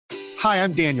Hi,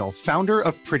 I'm Daniel, founder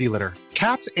of Pretty Litter.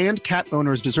 Cats and cat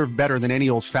owners deserve better than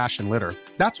any old-fashioned litter.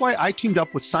 That's why I teamed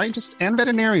up with scientists and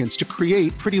veterinarians to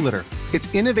create Pretty Litter.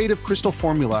 Its innovative crystal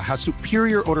formula has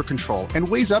superior odor control and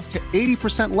weighs up to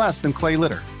 80% less than clay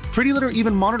litter. Pretty Litter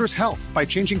even monitors health by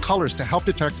changing colors to help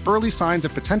detect early signs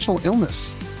of potential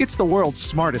illness. It's the world's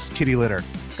smartest kitty litter.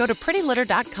 Go to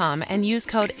prettylitter.com and use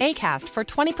code ACAST for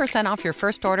 20% off your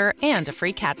first order and a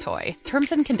free cat toy.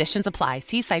 Terms and conditions apply.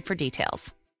 See site for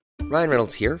details. Ryan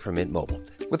Reynolds here from Mint Mobile.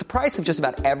 With the price of just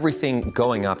about everything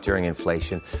going up during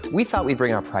inflation, we thought we'd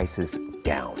bring our prices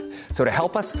down. So to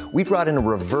help us, we brought in a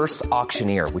reverse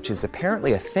auctioneer, which is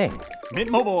apparently a thing.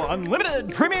 Mint Mobile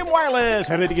Unlimited Premium Wireless.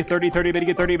 How to get 30, 30, bit to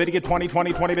get 30, bit to get 20,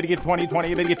 20, 20, bit to get 20,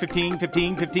 20, bit to get 15,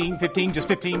 15, 15, 15, just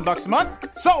 $15 a month?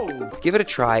 Sold! Give it a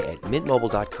try at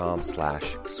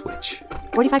mintmobile.com/switch.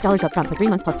 $45 up front for 3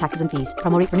 months plus taxes and fees.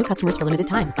 Promo rate for new customers for limited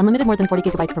time. Unlimited more than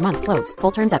 40 gigabytes per month. Slows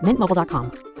full terms at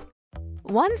mintmobile.com.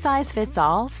 One size fits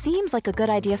all seems like a good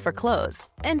idea for clothes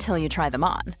until you try them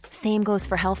on. Same goes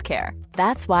for healthcare.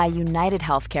 That's why United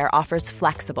Healthcare offers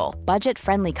flexible,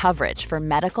 budget-friendly coverage for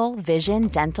medical, vision,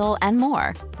 dental, and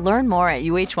more. Learn more at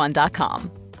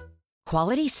uh1.com.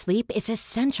 Quality sleep is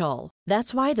essential.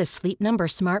 That's why the Sleep Number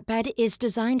Smart Bed is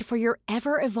designed for your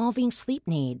ever-evolving sleep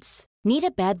needs. Need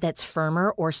a bed that's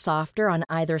firmer or softer on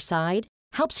either side?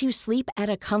 Helps you sleep at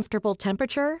a comfortable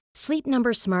temperature? Sleep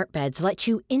Number Smart Beds let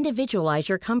you individualize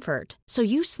your comfort, so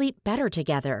you sleep better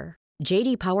together.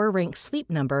 J.D. Power ranks Sleep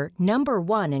Number number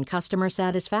 1 in customer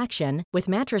satisfaction with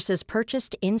mattresses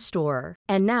purchased in-store.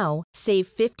 And now, save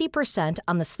 50%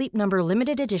 on the Sleep Number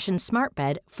Limited Edition Smart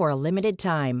Bed for a limited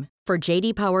time. For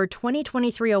J.D. Power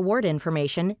 2023 award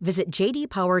information, visit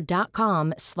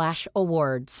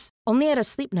jdpower.com/awards. Only at a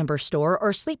Sleep Number store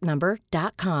or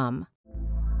sleepnumber.com.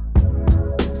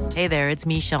 Hey there, it's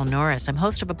Michelle Norris. I'm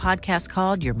host of a podcast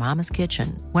called Your Mama's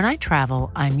Kitchen. When I travel,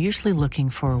 I'm usually looking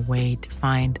for a way to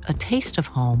find a taste of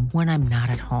home when I'm not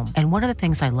at home. And one of the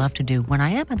things I love to do when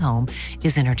I am at home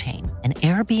is entertain. And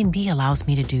Airbnb allows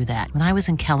me to do that. When I was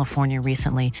in California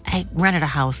recently, I rented a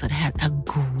house that had a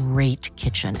great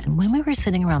kitchen. And when we were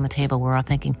sitting around the table, we were all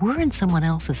thinking, we're in someone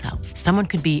else's house. Someone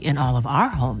could be in all of our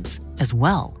homes as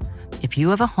well. If you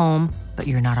have a home, but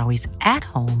you're not always at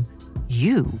home,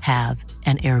 you have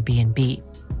an Airbnb.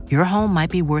 Your home might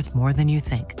be worth more than you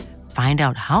think. Find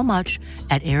out how much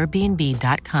at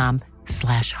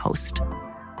airbnb.com/host.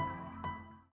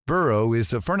 Burrow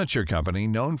is a furniture company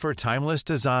known for timeless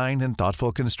design and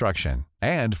thoughtful construction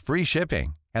and free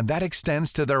shipping, and that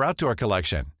extends to their outdoor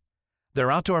collection.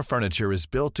 Their outdoor furniture is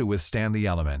built to withstand the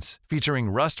elements, featuring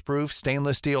rust-proof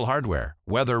stainless steel hardware,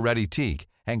 weather-ready teak,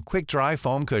 and quick-dry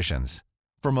foam cushions.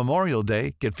 For Memorial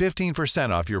Day, get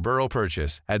 15% off your Burrow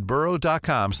purchase at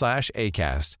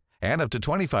burrow.com/ACAST and up to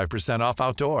 25% off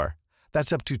outdoor.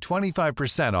 That's up to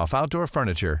 25% off outdoor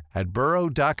furniture at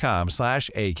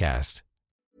burrow.com/ACAST.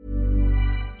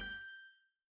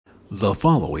 The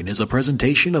following is a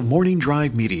presentation of Morning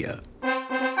Drive Media.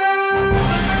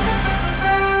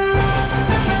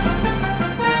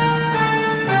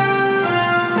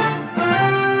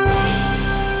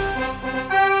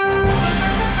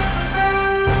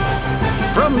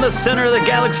 From the center of the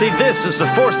galaxy, this is the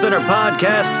Force Center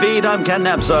podcast feed. I'm Ken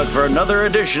Napzok for another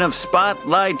edition of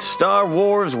Spotlight Star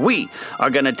Wars. We are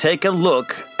going to take a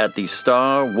look at the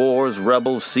Star Wars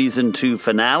Rebels Season 2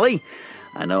 finale.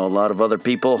 I know a lot of other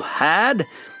people had,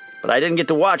 but I didn't get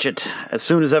to watch it as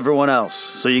soon as everyone else.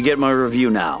 So you get my review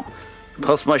now.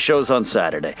 Plus my show's on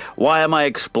Saturday. Why am I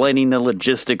explaining the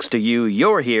logistics to you?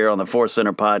 You're here on the Force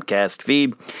Center podcast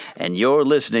feed, and you're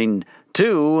listening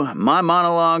to my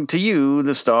monologue to you,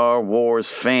 the Star Wars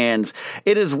fans.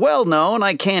 It is well known,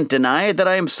 I can't deny it, that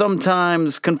I am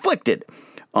sometimes conflicted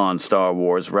on Star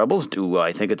Wars Rebels. Do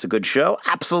I think it's a good show?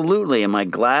 Absolutely. Am I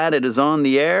glad it is on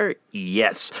the air?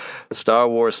 Yes. Star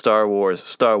Wars, Star Wars,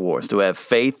 Star Wars. Do I have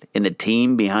faith in the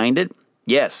team behind it?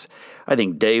 Yes. I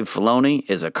think Dave Filoni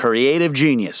is a creative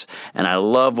genius, and I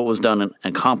love what was done and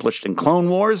accomplished in Clone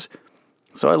Wars.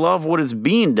 So I love what is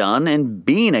being done and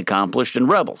being accomplished in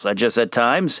Rebels. I just at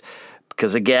times,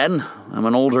 because again, I'm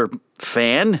an older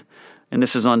fan, and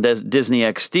this is on Disney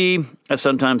XD, I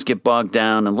sometimes get bogged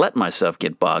down and let myself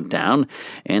get bogged down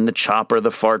in the Chopper, the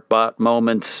fartbot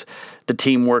moments, the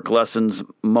teamwork lessons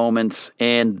moments,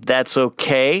 and that's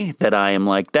okay that I am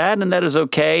like that, and that is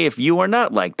okay if you are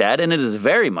not like that, and it is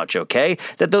very much okay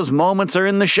that those moments are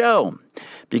in the show.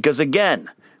 Because again,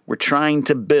 we're trying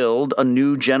to build a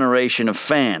new generation of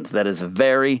fans. That is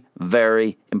very,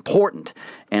 very important.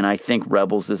 And I think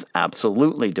Rebels is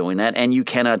absolutely doing that. And you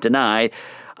cannot deny,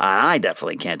 I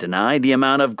definitely can't deny, the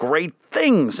amount of great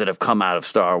things that have come out of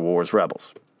Star Wars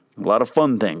Rebels. A lot of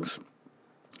fun things.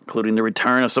 including the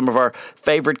return of some of our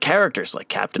favorite characters like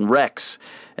Captain Rex,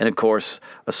 and of course,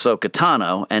 Ahsoka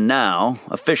Tano, and now,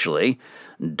 officially,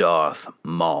 Darth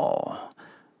Maul.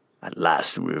 At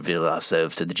last we reveal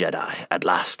ourselves to the Jedi. At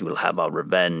last we'll have our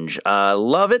revenge.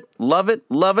 Love it, love it,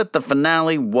 love it. The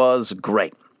finale was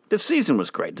great. The season was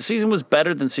great. The season was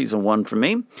better than Season 1 for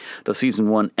me. The Season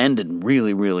 1 ended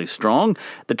really, really strong.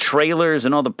 The trailers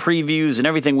and all the previews and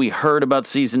everything we heard about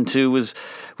Season 2 was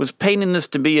painting this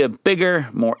to be a bigger,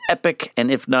 more epic, and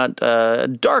if not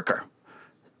darker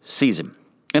season.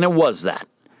 And it was that.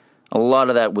 A lot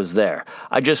of that was there.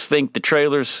 I just think the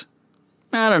trailers,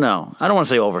 I don't know. I don't want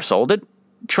to say oversold it.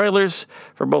 Trailers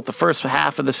for both the first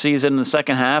half of the season and the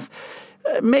second half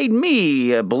made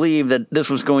me believe that this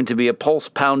was going to be a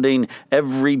pulse-pounding,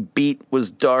 every beat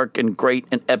was dark and great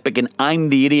and epic, and I'm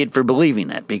the idiot for believing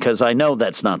that, because I know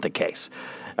that's not the case.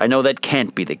 I know that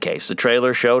can't be the case. The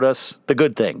trailer showed us the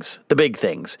good things, the big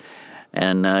things,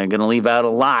 and I'm going to leave out a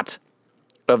lot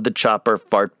of the Chopper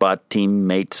Fartbot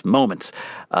teammates moments.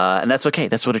 And that's okay.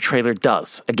 That's what a trailer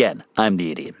does. Again, I'm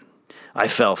the idiot. I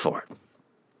fell for it.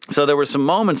 So there were some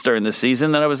moments during the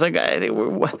season that I was like,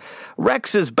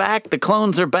 Rex is back, the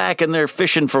clones are back, and they're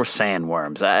fishing for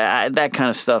sandworms. That kind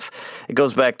of stuff. It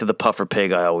goes back to the puffer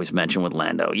pig I always mention with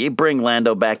Lando. You bring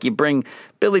Lando back, you bring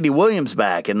Billy D. Williams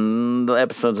back, and the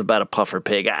episode's about a puffer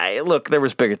pig. Look, there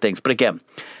was bigger things. But again,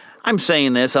 I'm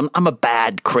saying this, I'm a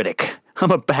bad critic.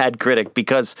 I'm a bad critic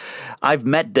because I've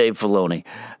met Dave Filoni,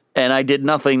 and I did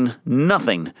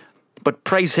nothing but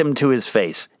praise him to his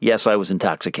face. Yes, I was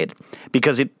intoxicated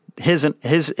because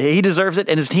he deserves it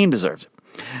and his team deserves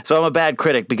it. So I'm a bad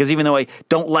critic because even though I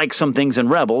don't like some things in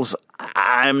Rebels,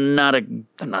 I'm not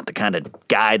the kind of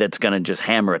guy that's going to just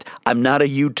hammer it. I'm not a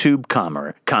YouTube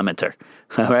commenter.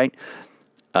 All right.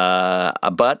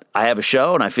 But I have a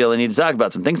show and I feel I need to talk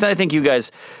about some things. And I think you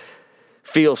guys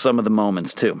feel some of the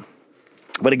moments too.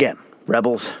 But again,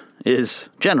 Rebels is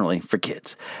generally for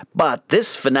kids. But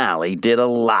this finale did a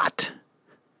lot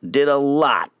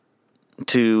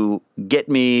to get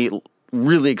me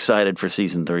really excited for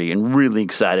Season 3 and really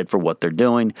excited for what they're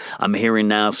doing. I'm hearing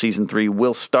now Season 3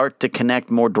 will start to connect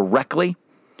more directly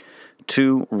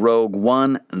to Rogue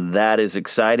One. That is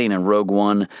exciting. And Rogue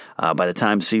One, by the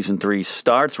time Season 3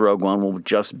 starts, Rogue One will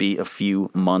just be a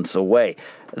few months away.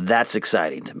 That's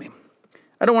exciting to me.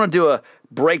 I don't want to do a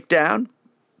breakdown,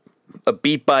 a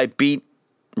beat-by-beat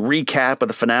recap of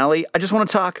the finale. I just want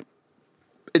to talk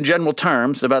in general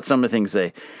terms about some of the things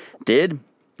they did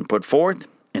and put forth,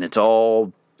 and it's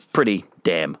all pretty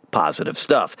damn positive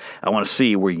stuff. I want to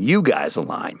see where you guys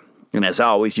align. And as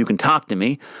always, you can talk to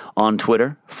me on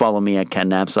Twitter. Follow me at Ken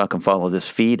Napzok and follow this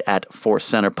feed at Force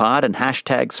Center Pod and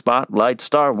hashtag Spotlight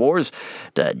Star Wars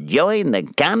to join the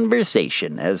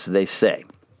conversation, as they say.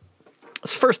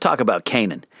 Let's first talk about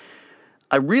Kanan.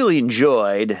 I really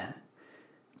enjoyed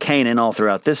Kanan all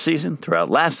throughout this season, throughout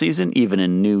last season, even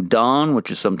in New Dawn, which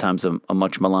is sometimes a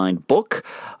much maligned book.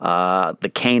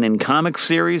 The Kanan comic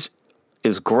series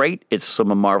is great. It's some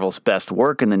of Marvel's best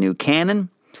work in the new canon.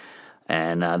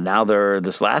 And now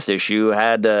this last issue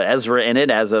had Ezra in it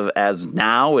as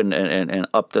now and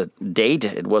up to date.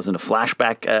 It wasn't a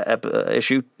flashback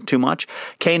issue too much.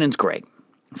 Kanan's great.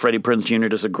 Freddie Prinze Jr.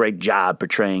 does a great job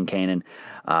portraying Kanan.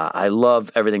 I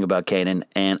love everything about Kanan,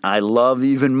 and I love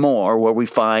even more where we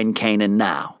find Kanan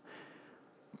now.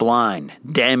 Blind,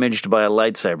 damaged by a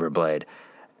lightsaber blade.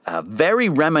 Very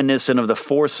reminiscent of the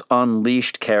Force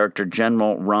Unleashed character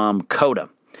General Rom Koda.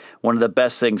 One of the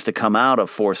best things to come out of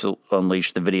Force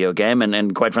Unleashed, the video game,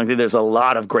 and quite frankly, there's a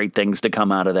lot of great things to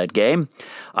come out of that game.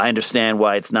 I understand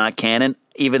why it's not canon.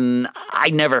 Even I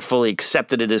never fully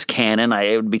accepted it as canon.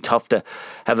 It would be tough to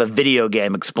have a video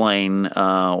game explain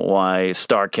why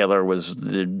Starkiller was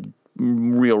the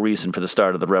real reason for the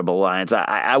start of the Rebel Alliance.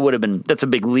 I would have been, that's a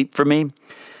big leap for me.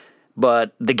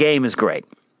 But the game is great.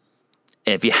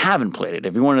 If you haven't played it,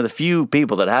 if you're one of the few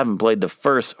people that haven't played the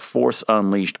first Force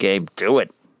Unleashed game, do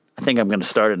it. I think I'm going to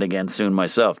start it again soon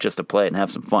myself just to play it and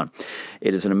have some fun.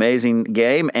 It is an amazing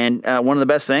game, and one of the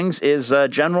best things is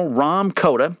General Rom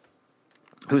Koda,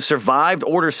 who survived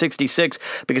Order 66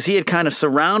 because he had kind of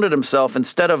surrounded himself,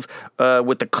 instead of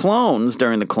with the clones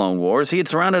during the Clone Wars, he had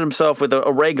surrounded himself with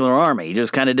a regular army. He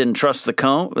just kind of didn't trust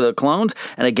the clones.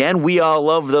 And again, we all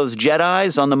love those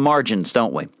Jedis on the margins,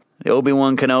 don't we?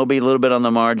 Obi-Wan Kenobi, a little bit on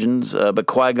the margins, but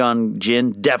Qui-Gon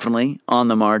Jinn, definitely on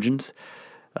the margins.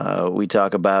 We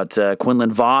talk about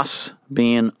Quinlan Vos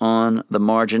being on the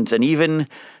margins, and even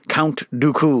Count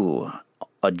Dooku,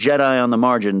 a Jedi on the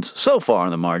margins, so far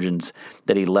on the margins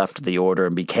that he left the Order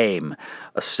and became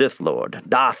a Sith Lord,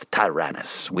 Darth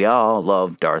Tyrannus. We all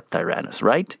love Darth Tyrannus,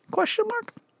 right? Question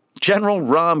mark? General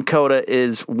Rom Koda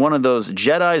is one of those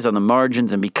Jedis on the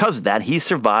margins, and because of that, he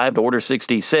survived Order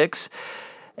 66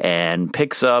 and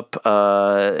picks up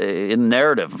in the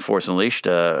narrative of Force Unleashed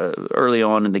early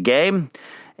on in the game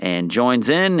and joins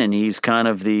in, and he's kind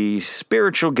of the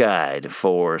spiritual guide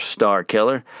for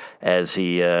Starkiller as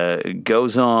he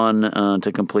goes on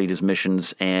to complete his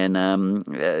missions. And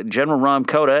General Rom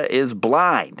Koda is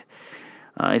blind.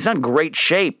 He's not in great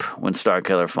shape when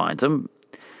Starkiller finds him.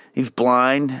 He's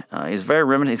blind. He's very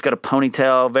reminiscent. He's got a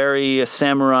ponytail, very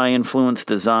samurai-influenced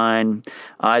design.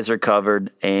 Eyes are covered,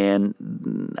 and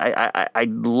I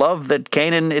love that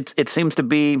Kanan. It seems to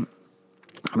be.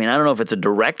 I mean, I don't know if it's a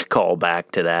direct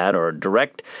callback to that or a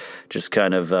direct, just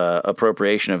kind of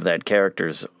appropriation of that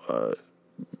character's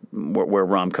where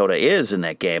Rom Koda is in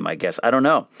that game. I guess I don't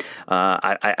know.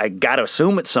 I got to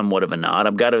assume it's somewhat of a nod.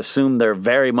 I've got to assume they're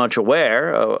very much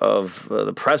aware of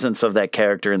the presence of that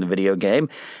character in the video game.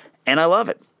 And I love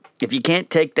it. If you can't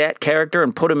take that character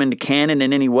and put him into canon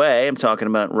in any way, I'm talking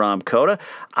about Rom Koda,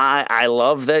 I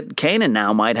love that Kanan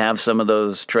now might have some of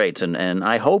those traits, and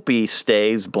I hope he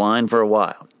stays blind for a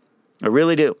while. I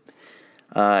really do.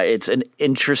 It's an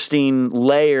interesting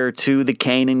layer to the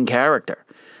Kanan character,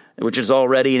 which is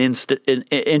already an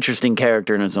interesting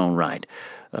character in its own right.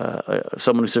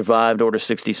 Someone who survived Order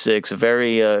 66, a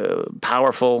very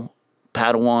powerful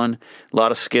Padawan, a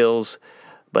lot of skills,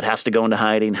 but has to go into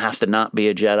hiding, has to not be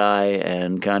a Jedi,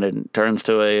 and kind of turns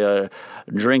to a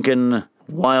drinking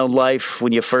wildlife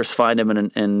when you first find him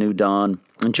in New Dawn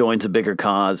and joins a bigger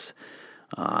cause.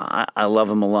 I love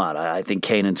him a lot. I think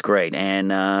Kanan's great. And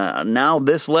now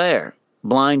this layer,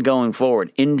 blind going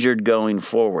forward, injured going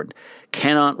forward,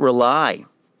 cannot rely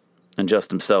on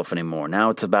just himself anymore. Now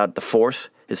it's about the Force,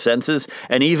 his senses,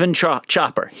 and even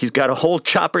Chopper. He's got to hold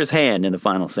Chopper's hand in the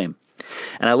final scene.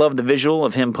 And I love the visual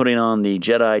of him putting on the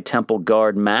Jedi Temple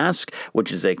Guard mask,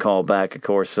 which is a callback, of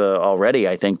course, already,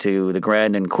 I think, to the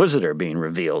Grand Inquisitor being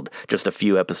revealed just a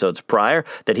few episodes prior,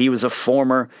 that he was a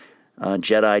former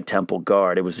Jedi Temple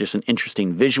Guard. It was just an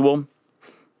interesting visual.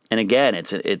 And again,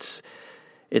 it's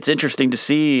interesting to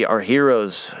see our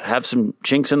heroes have some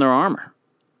chinks in their armor.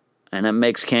 And that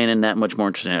makes Kanan that much more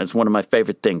interesting. It's one of my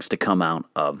favorite things to come out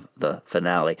of the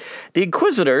finale. The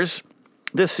Inquisitors.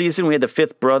 This season, we had the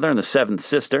fifth brother and the seventh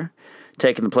sister,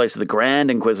 taking the place of the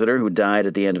Grand Inquisitor, who died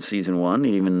at the end of Season 1,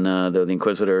 even though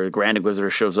the Grand Inquisitor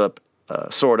shows up,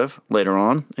 sort of, later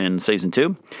on in Season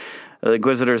 2. The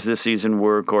Inquisitors this season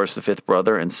were, of course, the fifth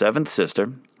brother and seventh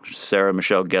sister, Sarah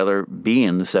Michelle Gellar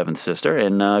being the seventh sister,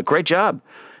 and great job.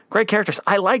 Great characters.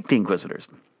 I like the Inquisitors.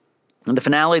 In the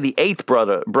finale, the eighth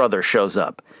brother shows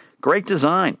up. Great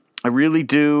design. I really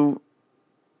do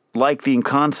like the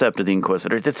concept of the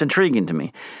Inquisitors. It's intriguing to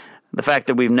me. The fact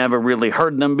that we've never really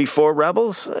heard them before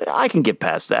Rebels, I can get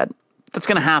past that. That's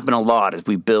going to happen a lot as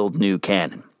we build new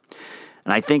canon.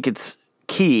 And I think it's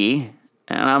key,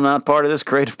 and I'm not part of this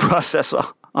creative process,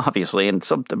 obviously, and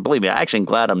believe me, I actually am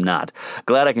glad I'm not.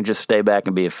 Glad I can just stay back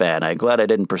and be a fan. I'm glad I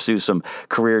didn't pursue some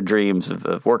career dreams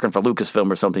of working for Lucasfilm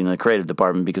or something in the creative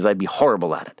department, because I'd be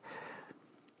horrible at it.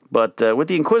 But with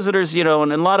the Inquisitors, and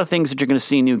a lot of things that you're going to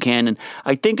see in new canon,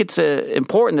 I think it's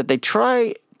important that they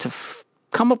try to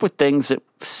come up with things that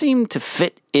seem to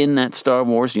fit in that Star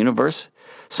Wars universe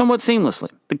somewhat seamlessly.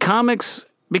 The comics,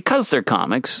 because they're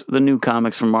comics, the new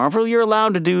comics from Marvel, you're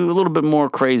allowed to do a little bit more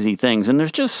crazy things. And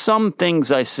there's just some things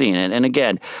I see in it. And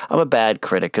again, I'm a bad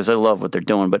critic because I love what they're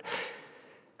doing, but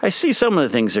I see some of the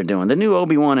things they're doing. The new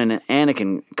Obi-Wan and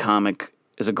Anakin comic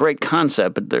is a great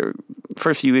concept, but their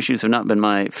first few issues have not been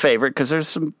my favorite because there's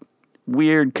some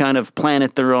weird kind of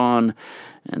planet they're on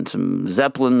and some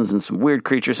Zeppelins and some weird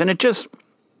creatures. And it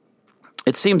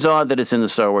seems odd that it's in the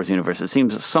Star Wars universe. It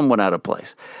seems somewhat out of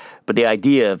place. But the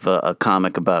idea of a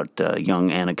comic about young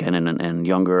Anakin and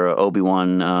younger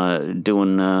Obi-Wan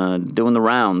doing the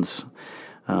rounds,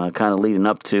 kind of leading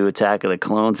up to Attack of the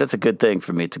Clones, that's a good thing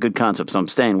for me. It's a good concept, so I'm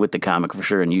staying with the comic for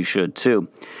sure, and you should too.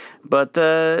 But,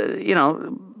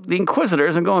 the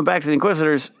Inquisitors, I'm going back to the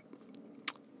Inquisitors,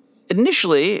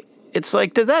 initially, it's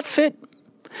like, did that fit?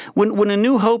 When A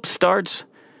New Hope starts,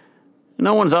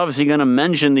 no one's obviously going to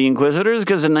mention the Inquisitors,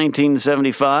 because in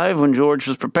 1975, when George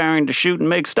was preparing to shoot and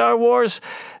make Star Wars,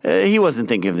 he wasn't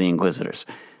thinking of the Inquisitors.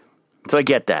 So I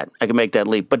get that. I can make that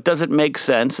leap. But does it make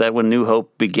sense that when New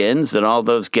Hope begins, that all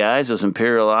those guys, those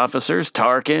Imperial officers,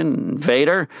 Tarkin,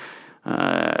 Vader,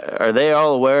 are they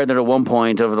all aware that at one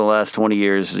point over the last 20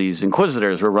 years, these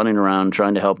Inquisitors were running around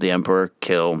trying to help the Emperor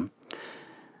kill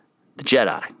the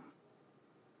Jedi?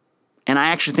 And I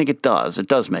actually think it does. It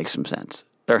does make some sense.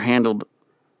 They're handled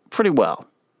pretty well.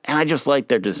 And I just like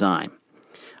their design.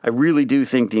 I really do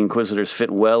think the Inquisitors fit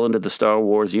well into the Star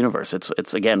Wars universe.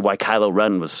 It's again, why Kylo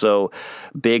Ren was so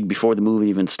big before the movie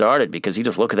even started, because you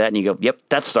just look at that and you go, yep,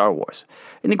 that's Star Wars.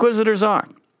 And the Inquisitors are.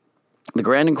 The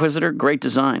Grand Inquisitor, great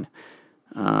design.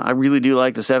 I really do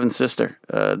like the Seventh Sister.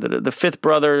 The fifth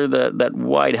brother, that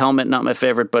wide helmet, not my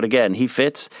favorite, but again, he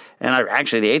fits. And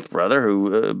actually the eighth brother,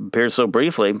 who appears so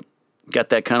briefly, got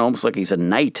that kind of almost like he's a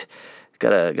knight.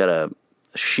 Got a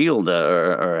shield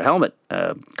or a helmet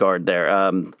guard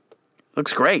there.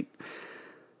 Looks great.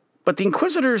 But the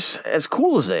Inquisitors, as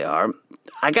cool as they are,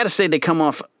 I got to say they come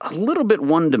off a little bit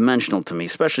one-dimensional to me,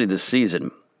 especially this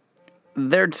season.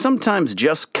 They're sometimes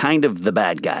just kind of the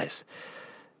bad guys.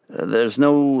 There's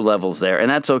no levels there,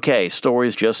 and that's okay.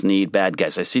 Stories just need bad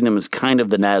guys. I see them as kind of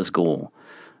the Nazgul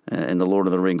in the Lord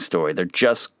of the Rings story. They're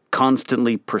just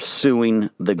constantly pursuing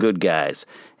the good guys,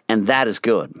 and that is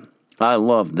good. I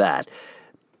love that.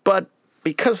 But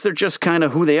because they're just kind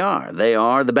of who they are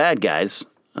the bad guys,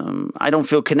 I don't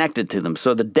feel connected to them.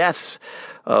 So the deaths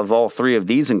of all three of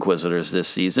these Inquisitors this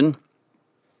season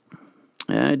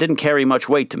didn't carry much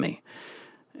weight to me.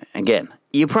 Again,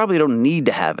 you probably don't need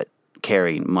to have it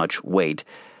carry much weight.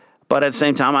 But at the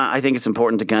same time, I think it's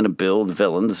important to kind of build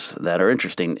villains that are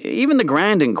interesting. Even the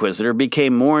Grand Inquisitor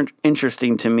became more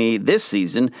interesting to me this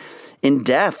season in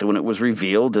Death, when it was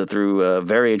revealed through a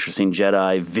very interesting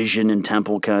Jedi vision and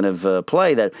temple kind of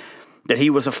play that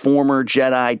he was a former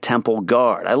Jedi temple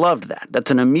guard. I loved that. That's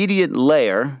an immediate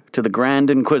layer to the Grand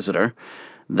Inquisitor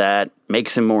that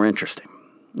makes him more interesting.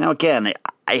 Now, again,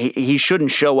 he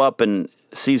shouldn't show up in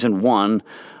Season 1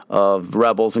 of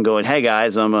Rebels and going, hey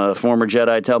guys, I'm a former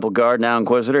Jedi temple guard, now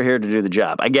Inquisitor, here to do the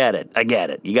job. I get it.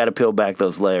 You got to peel back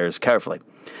those layers carefully.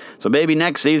 So maybe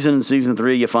next season, in Season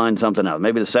 3, you find something else.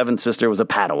 Maybe the Seventh Sister was a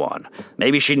Padawan.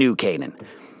 Maybe she knew Kanan.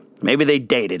 Maybe they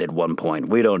dated at one point.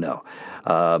 We don't know.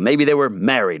 Maybe they were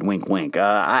married, wink, wink.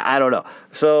 I don't know.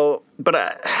 So, but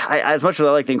as much as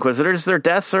I like the Inquisitors, their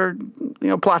deaths are,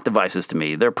 plot devices to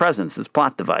me. Their presence is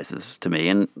plot devices to me,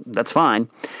 and that's fine.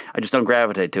 I just don't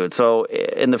gravitate to it. So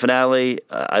in the finale,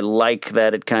 I like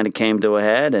that it kind of came to a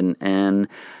head, and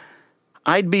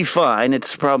I'd be fine.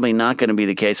 It's probably not going to be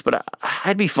the case, but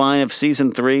I'd be fine if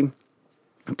Season 3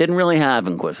 didn't really have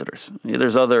Inquisitors.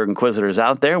 There's other Inquisitors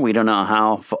out there. We don't know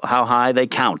how high they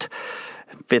count.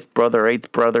 Fifth brother,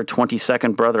 eighth brother,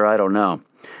 22nd brother, I don't know.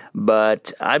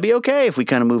 But I'd be okay if we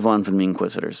kind of move on from the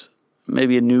Inquisitors.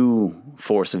 Maybe a new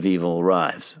force of evil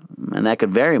arrives. And that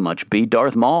could very much be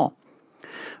Darth Maul.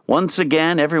 Once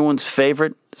again, everyone's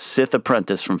favorite Sith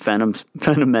apprentice from Phantom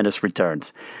Menace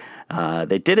returns.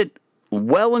 They did it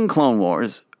well in Clone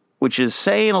Wars, which is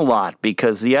saying a lot,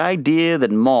 because the idea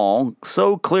that Maul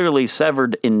so clearly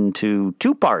severed into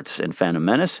two parts in Phantom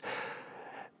Menace,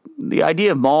 the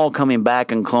idea of Maul coming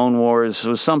back in Clone Wars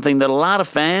was something that a lot of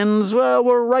fans,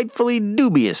 were rightfully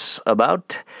dubious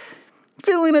about.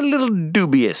 Feeling a little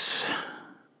dubious,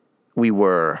 we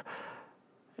were.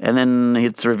 And then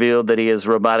it's revealed that he has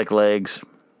robotic legs.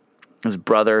 His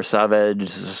brother, Savage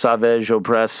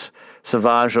Opress,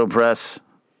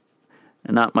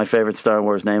 and not my favorite Star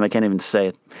Wars name, I can't even say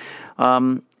it.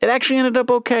 It actually ended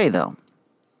up okay, though.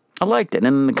 I liked it.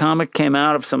 And the comic came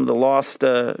out of some of the lost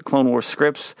Clone Wars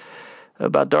scripts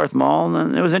about Darth Maul,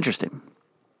 and it was interesting.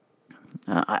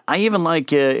 I even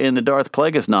like in the Darth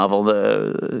Plagueis novel,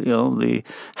 the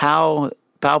how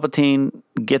Palpatine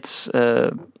gets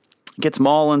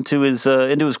Maul into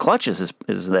his clutches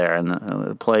is there, and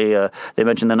they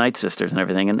mention the Night Sisters and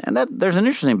everything, and that there's an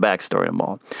interesting backstory to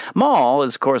Maul. Maul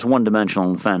is, of course,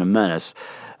 one-dimensional in Phantom Menace,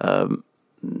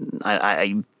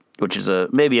 which is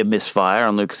maybe a misfire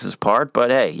on Lucas's part,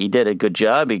 but hey, he did a good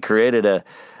job. He created a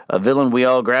villain we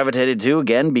all gravitated to,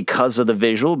 again, because of the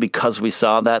visual, because we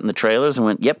saw that in the trailers and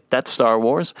went, yep, that's Star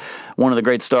Wars. One of the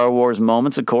great Star Wars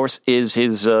moments, of course, is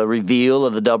his reveal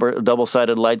of the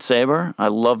double-sided lightsaber. I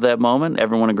love that moment.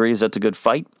 Everyone agrees that's a good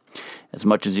fight. As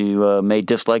much as you may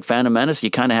dislike Phantom Menace, you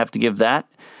kind of have to give that.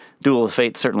 Duel of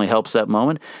Fate certainly helps that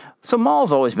moment. So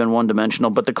Maul's always been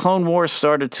one-dimensional, but the Clone Wars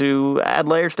started to add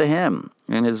layers to him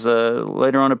in his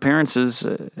later on appearances,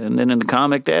 and then in the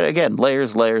comic, again,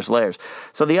 layers.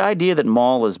 So the idea that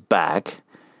Maul is back,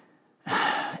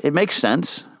 it makes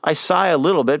sense. I sigh a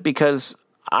little bit because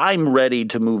I'm ready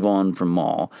to move on from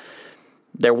Maul.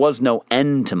 There was no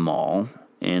end to Maul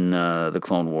in the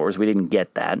Clone Wars. We didn't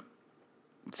get that.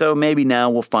 So maybe now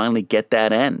we'll finally get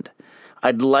that end.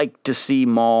 I'd like to see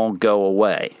Maul go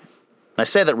away. I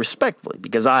say that respectfully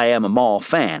because I am a Maul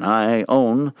fan. I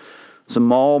own some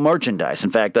Maul merchandise.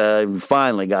 In fact, I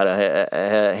finally got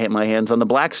my hands on the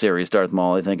Black Series Darth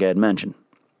Maul. I think I had mentioned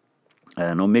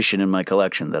an omission in my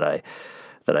collection that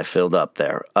I filled up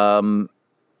there.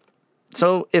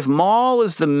 So if Maul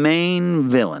is the main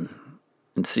villain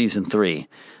in Season 3,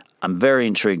 I'm very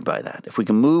intrigued by that. If we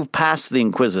can move past the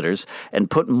Inquisitors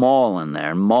and put Maul in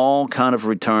there, Maul kind of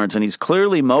returns, and he's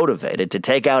clearly motivated to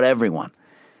take out everyone.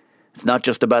 It's not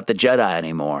just about the Jedi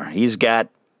anymore. He's got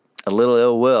a little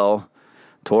ill will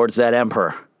towards that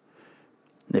Emperor.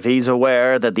 If he's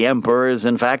aware that the Emperor is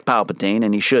in fact Palpatine,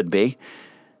 and he should be,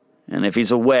 and if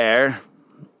he's aware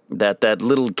that that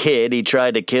little kid he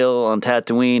tried to kill on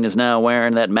Tatooine is now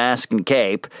wearing that mask and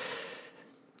cape,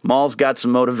 Maul's got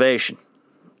some motivation.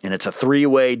 And it's a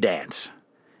three-way dance.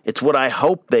 It's what I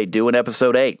hope they do in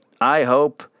Episode 8. I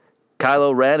hope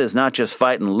Kylo Ren is not just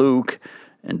fighting Luke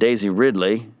and Daisy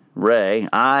Ridley, Rey.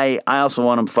 I also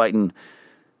want him fighting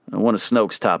one of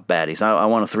Snoke's top baddies. I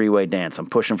want a three-way dance. I'm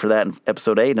pushing for that in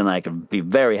Episode 8, and I could be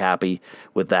very happy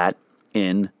with that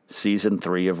in Season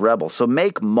 3 of Rebels. So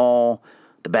make Maul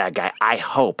the bad guy. I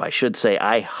hope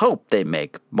they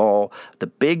make Maul the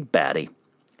big baddie,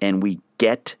 and we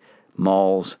get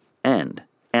Maul's end.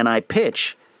 And I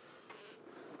pitch,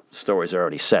 stories are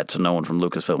already set, so no one from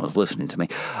Lucasfilm is listening to me.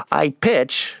 I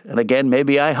pitch, and again,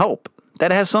 maybe I hope,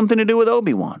 that it has something to do with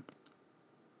Obi-Wan.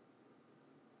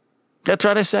 That's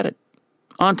right, I said it.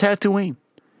 On Tatooine.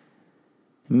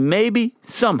 Maybe,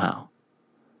 somehow,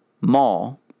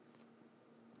 Maul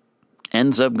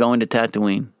ends up going to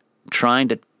Tatooine, trying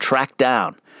to track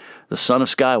down the son of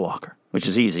Skywalker, which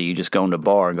is easy. You just go into a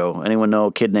bar and go, anyone know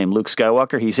a kid named Luke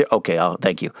Skywalker? He's here? Okay,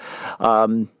 thank you.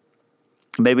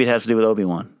 Maybe it has to do with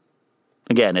Obi-Wan.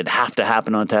 Again, it'd have to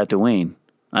happen on Tatooine.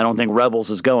 I don't think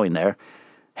Rebels is going there.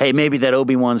 Hey, maybe that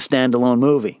Obi-Wan standalone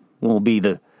movie will be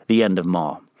the end of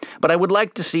Maul. But I would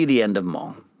like to see the end of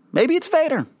Maul. Maybe it's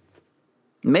Vader.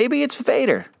 Maybe it's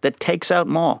Vader that takes out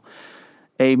Maul.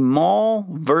 A Maul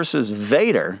versus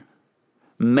Vader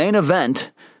main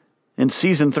event in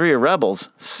Season 3 of Rebels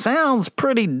sounds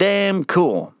pretty damn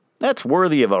cool. That's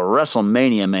worthy of a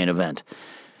WrestleMania main event.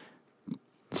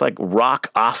 It's like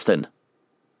Rock Austin.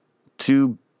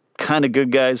 Two kind of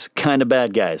good guys, kind of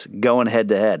bad guys, going head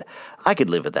to head. I could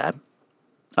live with that.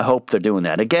 I hope they're doing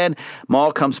that. Again,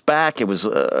 Maul comes back. It was,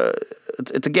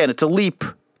 it's a leap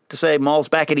to say Maul's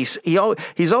back, and he's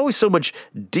always so much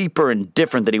deeper and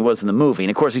different than he was in the movie. And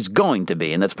of course, he's going to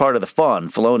be, and that's part of the fun.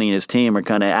 Filoni and his team are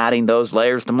kind of adding those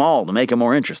layers to Maul to make him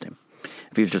more interesting.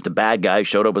 If he was just a bad guy who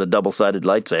showed up with a double-sided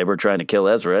lightsaber trying to kill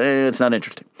Ezra, it's not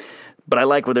interesting. But I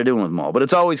like what they're doing with Maul. But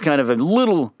it's always kind of a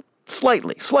little,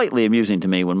 slightly amusing to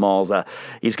me when Maul's,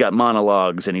 he's got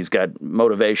monologues and he's got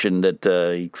motivation that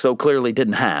he so clearly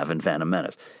didn't have in Phantom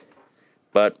Menace.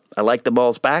 But I like the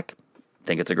Maul's back.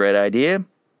 Think it's a great idea.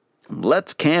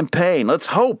 Let's campaign. Let's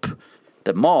hope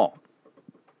that Maul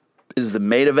is the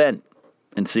main event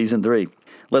in Season 3.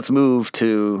 Let's move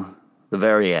to the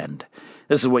very end.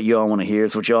 This is what you all want to hear.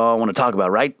 It's what you all want to talk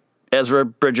about, right? Ezra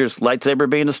Bridger's lightsaber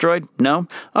being destroyed? No?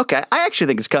 Okay. I actually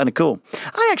think it's kind of cool.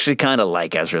 I actually kind of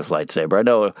like Ezra's lightsaber. I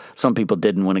know some people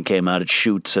didn't when it came out. It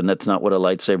shoots, and that's not what a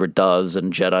lightsaber does,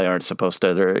 and Jedi aren't supposed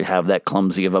to have that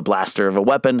clumsy of a blaster of a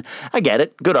weapon. I get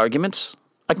it. Good arguments.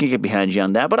 I can get behind you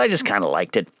on that, but I just kind of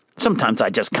liked it. Sometimes I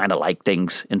just kind of like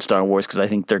things in Star Wars because I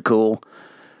think they're cool.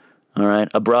 All right?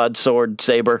 A broadsword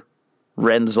saber,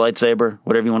 Ren's lightsaber,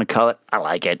 whatever you want to call it. I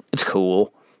like it. It's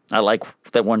cool. I like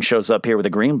that one shows up here with a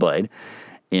green blade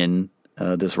in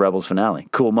this Rebels finale.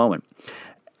 Cool moment.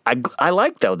 I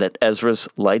like, though, that Ezra's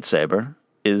lightsaber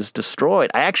is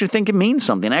destroyed. I actually think it means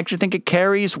something. I actually think it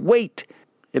carries weight.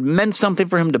 It meant something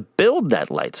for him to build that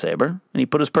lightsaber, and he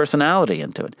put his personality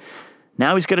into it.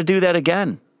 Now he's got to do that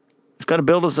again. He's got to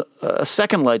build a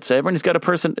second lightsaber, and he's got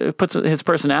to put his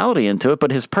personality into it,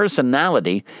 but his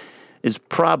personality is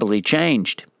probably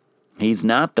changed. He's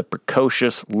not the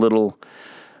precocious little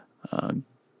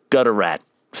gutter rat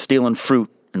stealing fruit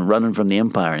and running from the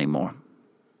Empire anymore.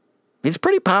 He's a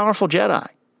pretty powerful Jedi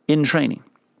in training.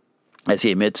 As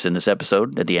he admits in this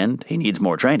episode at the end, he needs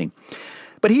more training.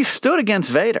 But he stood against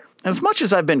Vader. As much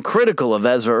as I've been critical of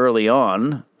Ezra early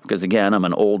on, because again, I'm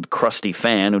an old crusty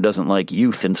fan who doesn't like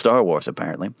youth in Star Wars,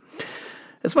 apparently.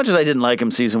 As much as I didn't like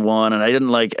him Season 1, and I didn't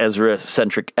like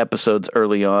Ezra-centric episodes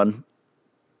early on,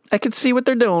 I could see what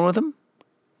they're doing with him,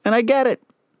 and I get it.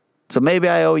 So maybe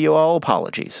I owe you all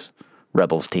apologies,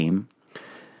 Rebels team.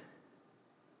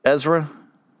 Ezra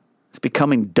is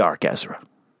becoming Dark Ezra.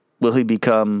 Will he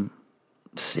become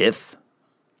Sith?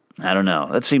 I don't know.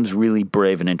 That seems really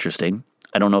brave and interesting.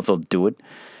 I don't know if they'll do it.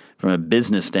 From a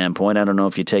business standpoint, I don't know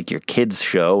if you take your kids'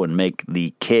 show and make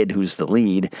the kid who's the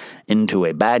lead into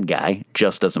a bad guy.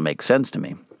 Just doesn't make sense to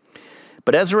me.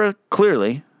 But Ezra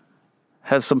clearly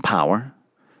has some power.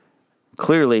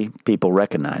 Clearly, people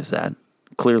recognize that.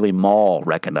 Clearly Maul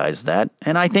recognized that,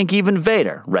 and I think even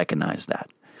Vader recognized that.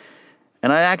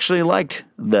 And I actually liked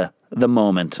the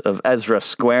moment of Ezra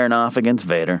squaring off against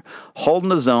Vader,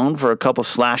 holding his own for a couple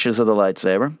slashes of the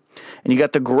lightsaber. And you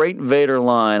got the great Vader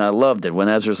line. I loved it when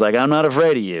Ezra's like, "I'm not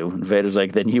afraid of you." And Vader's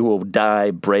like, "Then you will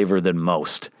die braver than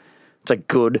most." It's a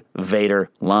good Vader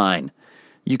line.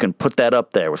 You can put that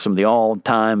up there with some of the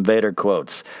all-time Vader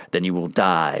quotes. "Then you will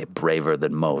die braver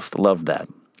than most." Loved that.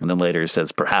 And then later he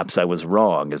says, "Perhaps I was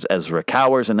wrong," as Ezra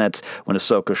cowers, and that's when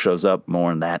Ahsoka shows up.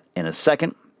 More on that in a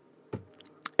second.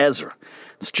 Ezra.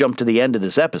 Let's jump to the end of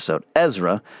this episode.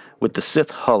 Ezra, with the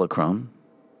Sith holocron,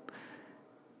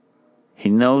 he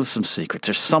knows some secrets.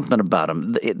 There's something about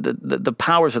him. The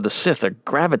powers of the Sith are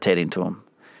gravitating to him.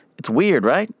 It's weird,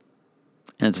 right?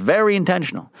 And it's very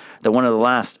intentional that one of the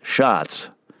last shots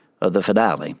of the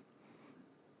finale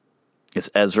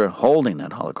is Ezra holding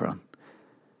that holocron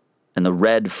and the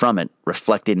red from it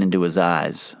reflecting into his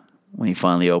eyes when he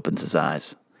finally opens his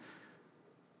eyes.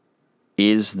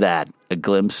 Is that a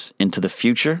glimpse into the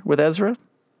future with Ezra?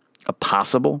 A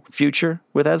possible future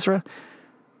with Ezra?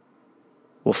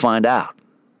 We'll find out.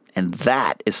 And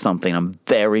that is something I'm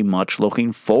very much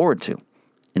looking forward to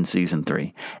in Season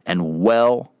 3. And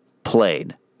well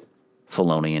played,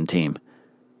 Filoni and team.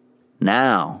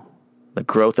 Now, the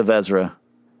growth of Ezra,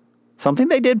 something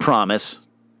they did promise,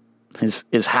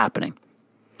 is happening.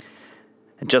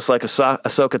 And just like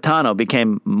Ahsoka Tano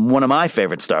became one of my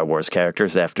favorite Star Wars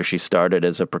characters after she started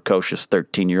as a precocious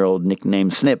 13-year-old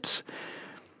nicknamed Snips,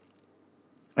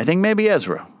 I think maybe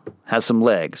Ezra has some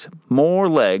legs. More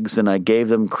legs than I gave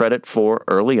them credit for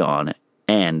early on,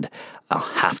 and I'll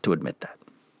have to admit that.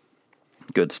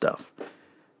 Good stuff.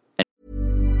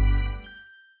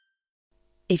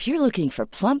 If you're looking for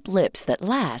plump lips that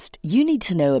last, you need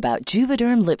to know about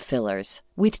Juvederm lip fillers.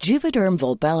 With Juvederm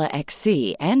Volbella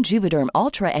XC and Juvederm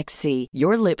Ultra XC,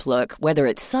 your lip look, whether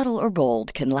it's subtle or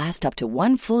bold, can last up to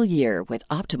 1 full year with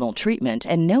optimal treatment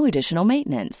and no additional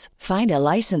maintenance. Find a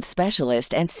licensed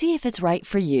specialist and see if it's right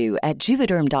for you at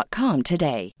Juvederm.com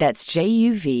today. That's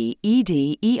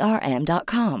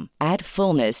JUVEDERM.com. Add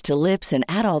fullness to lips in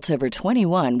adults over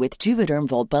 21 with Juvederm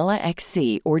Volbella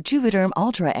XC or Juvederm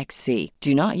Ultra XC.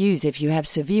 Do not use if you have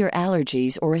severe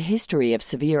allergies or a history of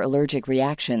severe allergic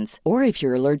reactions, or if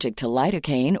you're allergic to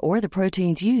lidocaine or the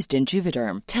proteins used in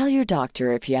Juvederm. Tell your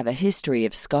doctor if you have a history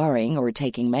of scarring or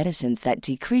taking medicines that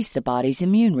decrease the body's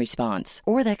immune response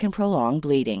or that can prolong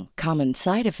bleeding. Common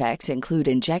side effects include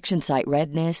injection site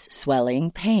redness,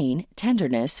 swelling, pain,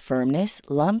 tenderness, firmness,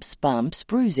 lumps, bumps,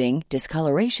 bruising,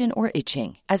 discoloration, or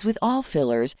itching. As with all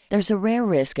fillers, there's a rare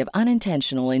risk of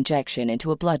unintentional injection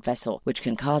into a blood vessel, which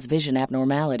can cause vision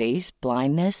abnormalities,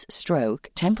 blindness, stroke,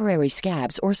 temporary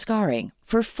scabs, or scarring.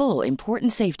 For full,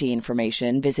 important safety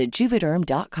information, visit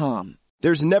Juvederm.com.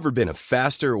 There's never been a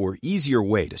faster or easier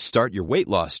way to start your weight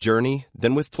loss journey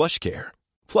than with PlushCare.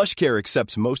 PlushCare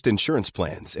accepts most insurance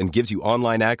plans and gives you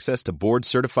online access to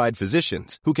board-certified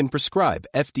physicians who can prescribe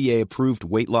FDA-approved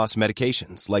weight loss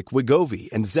medications like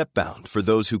Wegovy and Zepbound for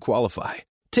those who qualify.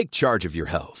 Take charge of your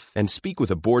health and speak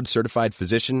with a board-certified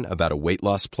physician about a weight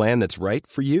loss plan that's right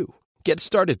for you. Get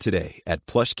started today at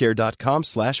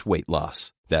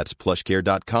plushcare.com/weightloss. That's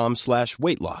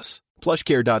plushcare.com/weightloss.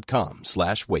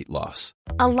 plushcare.com/weightloss.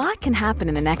 A lot can happen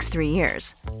in the next 3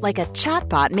 years. Like a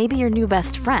chatbot may be your new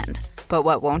best friend. But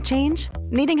what won't change?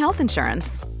 Needing health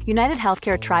insurance. United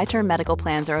Healthcare Tri-Term Medical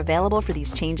Plans are available for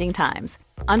these changing times.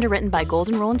 Underwritten by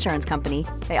Golden Rule Insurance Company,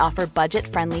 they offer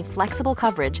budget-friendly, flexible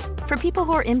coverage for people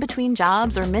who are in between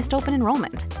jobs or missed open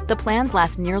enrollment. The plans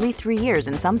last nearly 3 years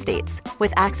in some states,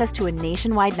 with access to a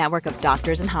nationwide network of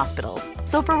doctors and hospitals.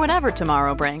 So for whatever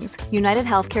tomorrow brings, United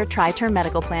Healthcare Tri-Term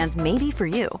Medical Plans may be for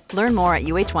you. Learn more at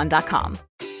UH1.com.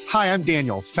 Hi, I'm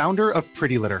Daniel, founder of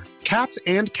Pretty Litter. Cats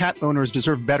and cat owners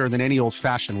deserve better than any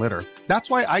old-fashioned litter. That's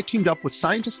why I teamed up with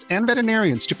scientists and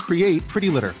veterinarians to create Pretty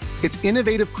Litter. Its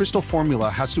innovative crystal formula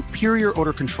has superior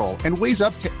odor control and weighs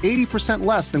up to 80%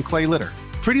 less than clay litter.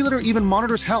 Pretty Litter even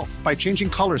monitors health by changing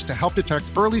colors to help detect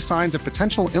early signs of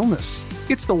potential illness.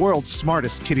 It's the world's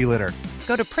smartest kitty litter.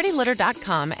 Go to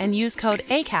prettylitter.com and use code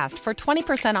ACAST for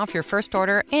 20% off your first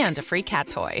order and a free cat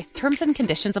toy. Terms and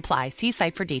conditions apply. See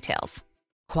site for details.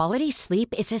 Quality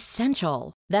sleep is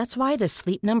essential. That's why the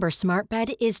Sleep Number Smart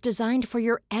Bed is designed for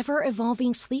your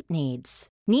ever-evolving sleep needs.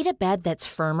 Need a bed that's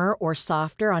firmer or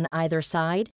softer on either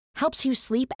side? Helps you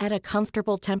sleep at a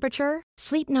comfortable temperature?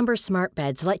 Sleep Number Smart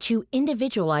Beds let you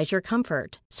individualize your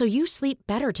comfort so you sleep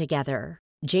better together.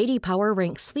 JD Power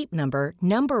ranks Sleep Number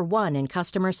number 1 in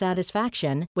customer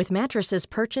satisfaction with mattresses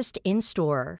purchased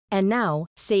in-store. And now,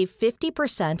 save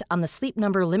 50% on the Sleep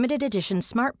Number Limited Edition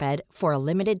Smart Bed for a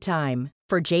limited time.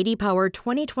 For JD Power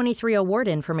 2023 award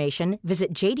information,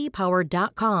 visit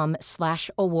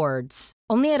jdpower.com/awards.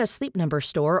 Only at a Sleep Number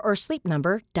store or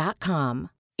sleepnumber.com.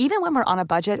 Even when we're on a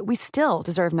budget, we still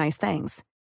deserve nice things.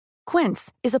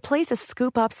 Quince is a place to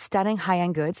scoop up stunning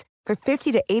high-end goods for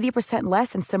 50 to 80%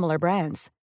 less than similar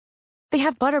brands. They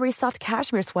have buttery soft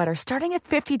cashmere sweaters starting at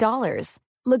 $50,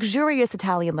 luxurious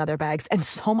Italian leather bags, and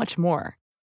so much more.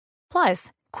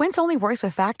 Plus, Quince only works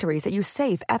with factories that use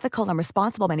safe, ethical, and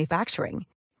responsible manufacturing.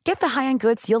 Get the high-end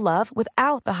goods you'll love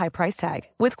without the high price tag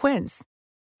with Quince.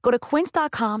 Go to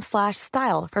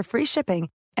quince.com/style for free shipping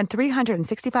and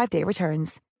 365-day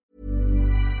returns.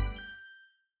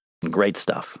 Great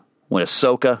stuff. When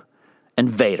Ahsoka and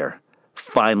Vader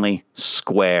finally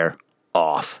square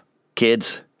off.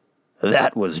 Kids,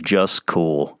 that was just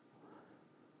cool.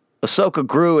 Ahsoka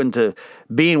grew into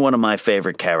being one of my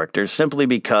favorite characters simply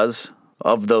because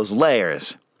of those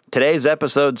layers. Today's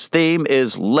episode's theme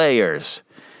is layers.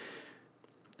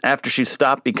 After she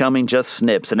stopped becoming just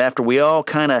Snips, and after we all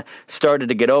kind of started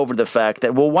to get over the fact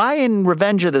that, well, why in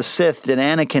Revenge of the Sith did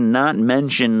Anakin not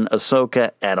mention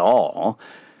Ahsoka at all?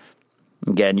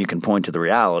 Again, you can point to the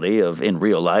reality of, in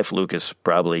real life, Lucas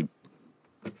probably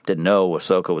didn't know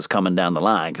Ahsoka was coming down the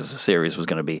line because the series was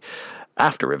going to be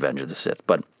after Revenge of the Sith.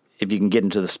 But if you can get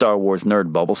into the Star Wars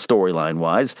nerd bubble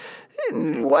storyline-wise,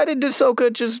 why did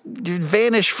Ahsoka just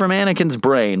vanish from Anakin's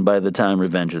brain by the time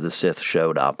Revenge of the Sith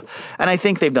showed up? And I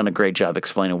think they've done a great job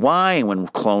explaining why. And when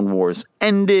Clone Wars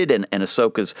ended and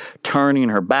Ahsoka's turning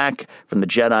her back from the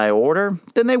Jedi Order,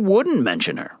 then they wouldn't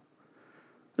mention her.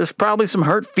 There's probably some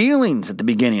hurt feelings at the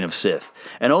beginning of Sith,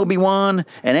 and Obi-Wan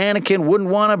and Anakin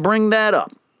wouldn't want to bring that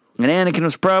up. And Anakin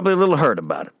was probably a little hurt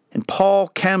about it. And Paul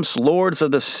Kemp's Lords of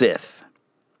the Sith.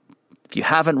 If you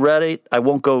haven't read it, I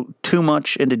won't go too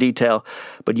much into detail,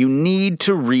 but you need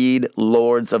to read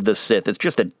Lords of the Sith. It's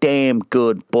just a damn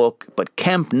good book, but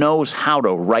Kemp knows how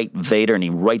to write Vader, and he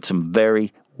writes him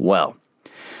very well.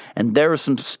 And there is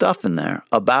some stuff in there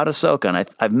about Ahsoka, and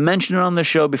I've mentioned it on the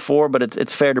show before, but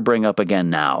it's fair to bring up again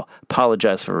now.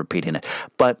 Apologize for repeating it.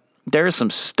 But there is some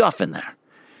stuff in there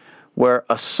where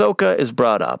Ahsoka is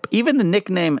brought up. Even the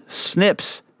nickname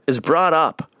Snips is brought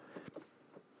up.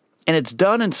 And it's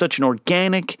done in such an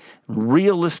organic,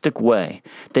 realistic way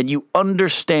that you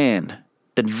understand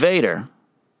that Vader,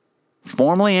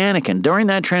 formerly Anakin, during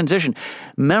that transition,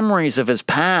 memories of his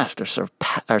past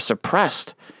are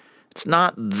suppressed. It's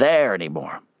not there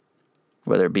anymore.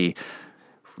 Whether it be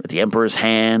the Emperor's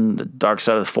hand, the dark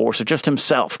side of the Force, or just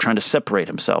himself trying to separate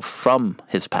himself from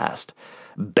his past,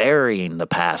 burying the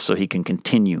past so he can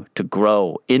continue to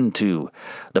grow into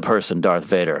the person Darth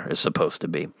Vader is supposed to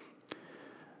be.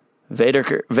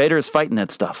 Vader is fighting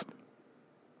that stuff,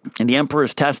 and the Emperor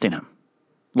is testing him.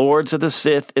 Lords of the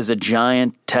Sith is a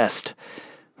giant test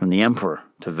from the Emperor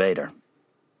to Vader.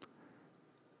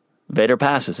 Vader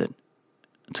passes it.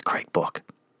 It's a great book.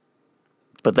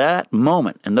 But that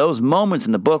moment, and those moments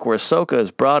in the book where Ahsoka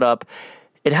is brought up,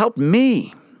 it helped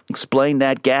me explain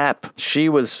that gap. She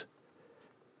was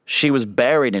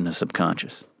buried in the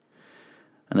subconscious.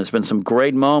 And there's been some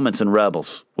great moments in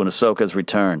Rebels when Ahsoka's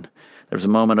returned. There was a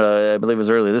moment, I believe it was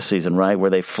early this season, right, where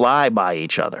they fly by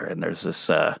each other, and there's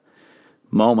this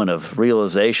moment of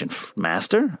realization.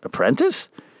 Master? Apprentice?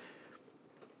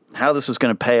 How this was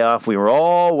going to pay off, we were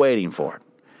all waiting for it.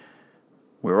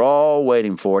 We're all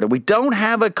waiting for it. And we don't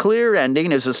have a clear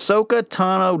ending. Is Ahsoka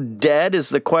Tano dead is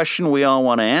the question we all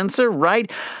want to answer,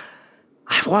 right?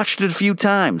 I've watched it a few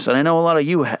times, and I know a lot of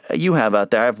you have out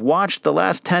there. I've watched the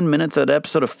last 10 minutes of that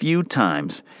episode a few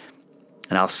times.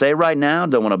 And I'll say right now,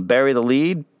 don't want to bury the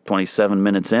lead. 27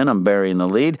 minutes in, I'm burying the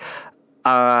lead.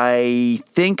 I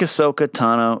think Ahsoka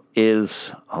Tano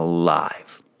is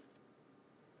alive.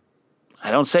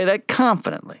 I don't say that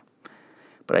confidently.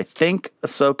 But I think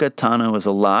Ahsoka Tano is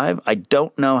alive. I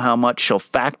don't know how much she'll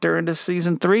factor into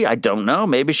Season 3. I don't know.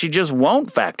 Maybe she just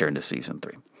won't factor into Season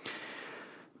 3.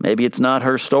 Maybe it's not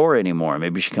her story anymore.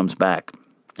 Maybe she comes back.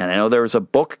 And I know there was a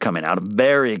book coming out. I'm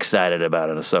very excited about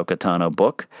an Ahsoka Tano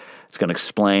book. It's going to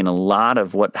explain a lot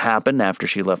of what happened after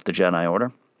she left the Jedi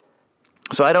Order.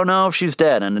 So I don't know if she's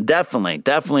dead. And definitely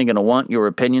going to want your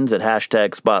opinions at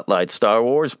hashtag Spotlight Star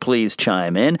Wars. Please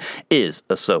chime in. Is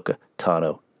Ahsoka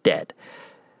Tano dead?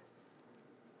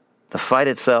 The fight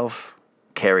itself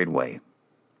carried weight.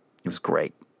 It was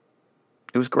great.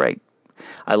 It was great.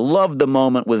 I loved the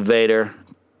moment with Vader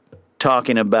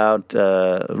talking about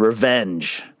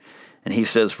revenge And he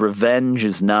says, revenge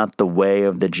is not the way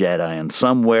of the Jedi. And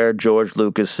somewhere George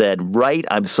Lucas said, right,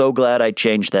 I'm so glad I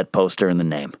changed that poster in the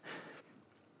name.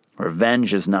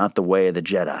 Revenge is not the way of the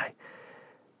Jedi.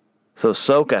 So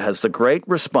Ahsoka has the great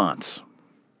response.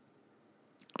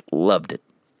 Loved it.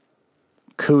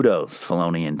 Kudos,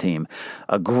 Filoni and team.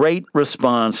 A great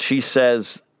response. She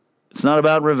says, it's not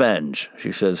about revenge.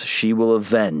 She says she will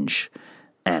avenge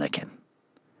Anakin.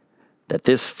 That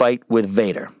this fight with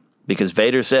Vader, because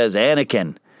Vader says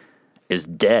Anakin is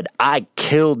dead. I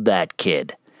killed that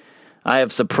kid. I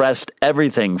have suppressed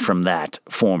everything from that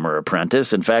former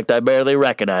apprentice. In fact, I barely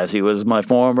recognize he was my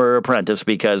former apprentice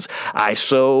because I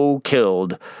so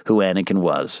killed who Anakin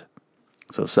was.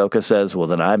 So Ahsoka says, well,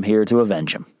 then I'm here to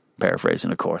avenge him.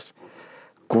 Paraphrasing, of course.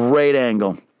 Great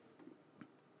angle.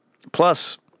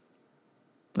 Plus,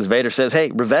 as Vader says, hey,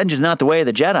 revenge is not the way of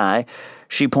the Jedi,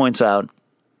 she points out,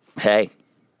 hey,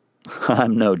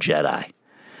 I'm no Jedi.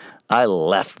 I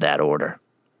left that order.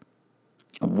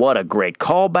 What a great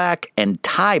callback and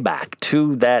tie back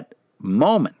to that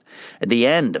moment at the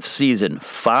end of season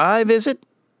 5, is it?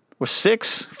 Or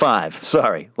 6? 5.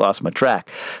 Sorry, lost my track.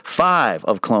 5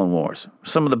 of Clone Wars.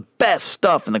 Some of the best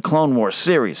stuff in the Clone Wars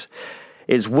series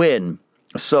is when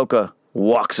Ahsoka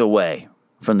walks away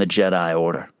from the Jedi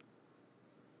Order.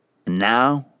 And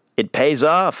now it pays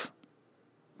off.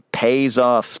 Pays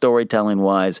off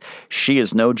storytelling-wise. She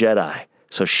is no Jedi,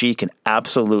 so she can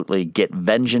absolutely get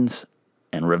vengeance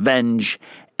and revenge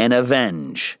and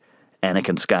avenge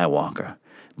Anakin Skywalker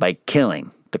by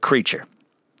killing the creature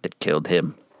that killed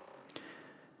him.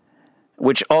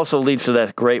 Which also leads to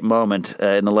that great moment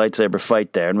in the lightsaber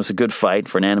fight there. And it was a good fight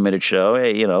for an animated show.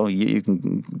 Hey, you know, you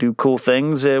can do cool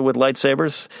things with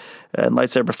lightsabers and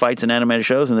lightsaber fights in animated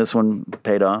shows, and this one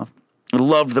paid off. I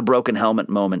loved the broken helmet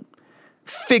moment.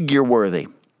 Figure-worthy.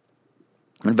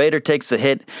 When Vader takes the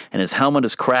hit and his helmet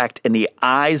is cracked in the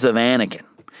eyes of Anakin.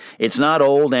 It's not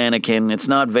old Anakin. It's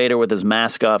not Vader with his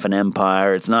mask off in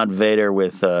Empire. It's not Vader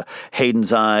with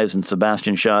Hayden's eyes and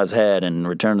Sebastian Shaw's head in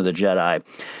Return of the Jedi.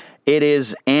 It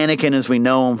is Anakin as we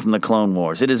know him from the Clone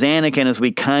Wars. It is Anakin as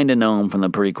we kind of know him from the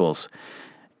prequels.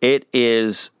 It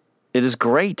is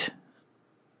great.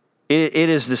 It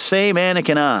is the same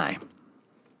Anakin I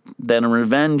that in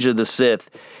Revenge of the Sith,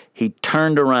 he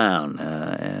turned around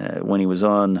when he was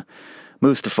on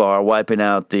Mustafar wiping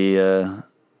out the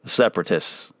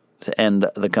Separatists to end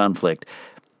the conflict.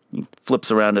 He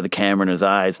flips around to the camera and his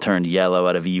eyes turned yellow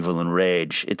out of evil and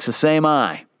rage. It's the same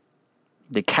eye.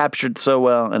 They captured so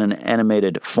well in an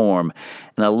animated form.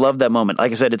 And I love that moment.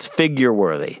 Like I said, it's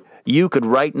figure-worthy. You could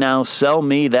right now sell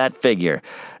me that figure.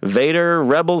 Vader,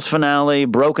 Rebels finale,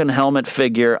 broken helmet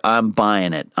figure. I'm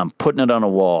buying it. I'm putting it on a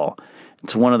wall.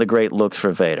 It's one of the great looks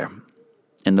for Vader.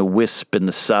 And the wisp and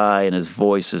the sigh in his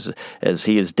voice as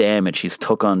he is damaged. He's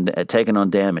taken on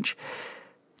damage.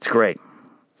 It's great.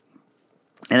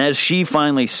 And as she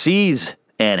finally sees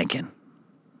Anakin,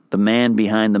 the man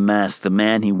behind the mask, the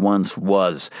man he once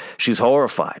was, she's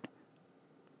horrified.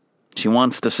 She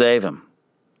wants to save him.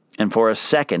 And for a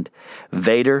second,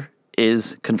 Vader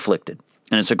is conflicted.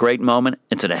 And it's a great moment.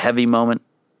 It's a heavy moment.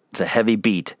 It's a heavy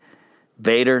beat.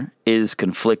 Vader is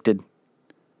conflicted.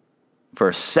 For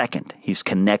a second, he's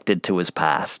connected to his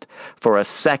past. For a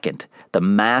second, the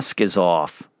mask is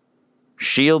off.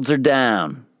 Shields are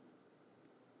down.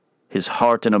 His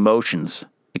heart and emotions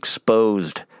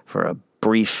exposed for a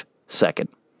brief second.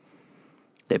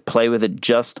 They play with it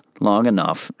just long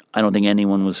enough. I don't think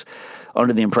anyone was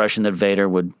under the impression that Vader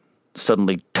would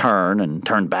suddenly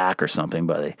turn back or something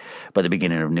by the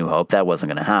beginning of New Hope. That wasn't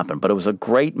going to happen. But it was a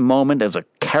great moment. It was a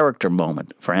character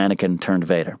moment for Anakin turned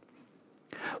Vader.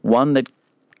 One that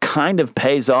kind of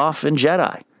pays off in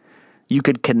Jedi. You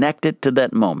could connect it to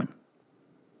that moment.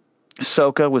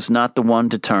 Ahsoka was not the one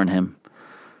to turn him.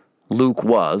 Luke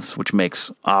was, which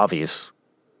makes obvious,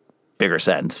 bigger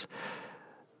sense.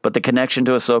 But the connection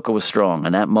to Ahsoka was strong,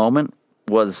 and that moment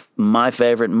was my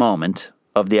favorite moment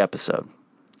of the episode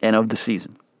and of the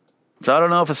season. So I don't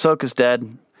know if Ahsoka's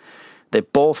dead. They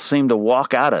both seem to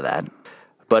walk out of that.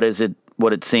 But is it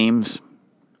what it seems?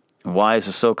 Why is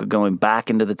Ahsoka going back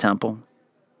into the temple?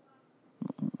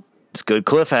 It's a good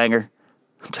cliffhanger.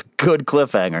 It's a good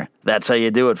cliffhanger. That's how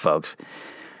you do it, folks.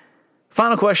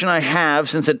 Final question I have,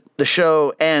 since the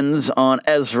show ends on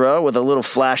Ezra with a little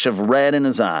flash of red in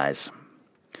his eyes.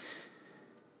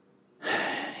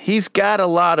 He's got a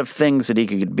lot of things that he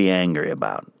could be angry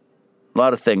about. A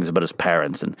lot of things about his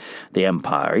parents and the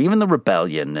Empire, even the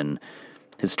rebellion and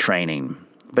his training.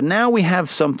 But now we have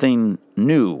something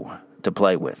new to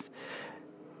play with.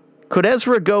 Could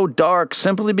Ezra go dark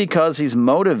simply because he's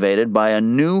motivated by a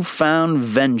newfound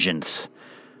vengeance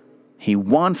He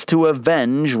wants to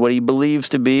avenge what he believes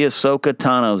to be Ahsoka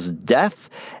Tano's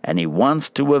death, and he wants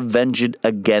to avenge it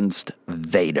against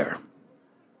Vader.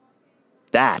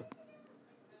 That,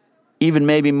 even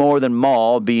maybe more than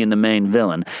Maul being the main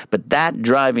villain, but that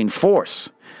driving force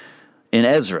in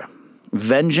Ezra.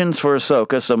 Vengeance for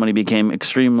Ahsoka, someone he became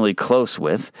extremely close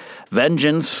with.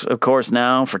 Vengeance, of course,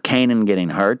 now for Kanan getting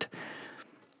hurt.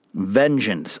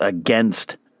 Vengeance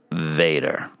against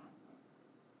Vader.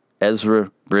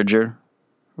 Ezra Bridger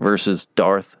versus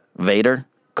Darth Vader.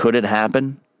 Could it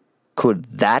happen? Could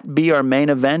that be our main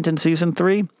event in Season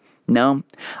 3? No.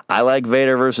 I like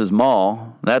Vader versus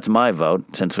Maul. That's my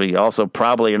vote, since we also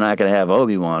probably are not going to have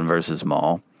Obi-Wan versus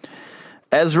Maul.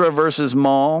 Ezra versus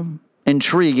Maul.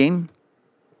 Intriguing.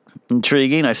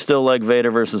 I still like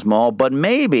Vader versus Maul, but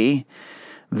maybe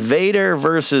Vader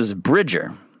versus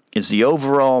Bridger is the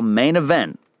overall main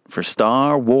event for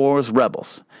Star Wars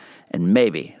Rebels. And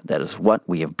maybe that is what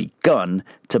we have begun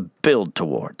to build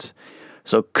towards.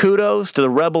 So kudos to the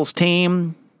Rebels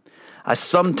team. I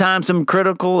sometimes am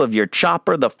critical of your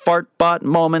Chopper the Fart Bot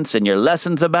moments and your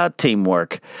lessons about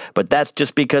teamwork, but that's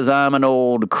just because I'm an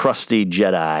old crusty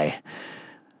Jedi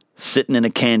sitting in a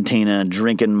cantina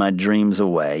drinking my dreams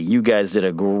away. You guys did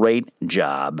a great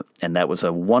job, and that was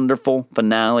a wonderful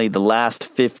finale. The last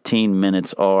 15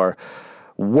 minutes are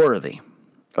worthy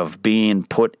of being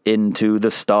put into the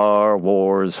Star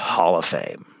Wars Hall of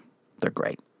Fame. They're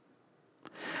great.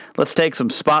 Let's take some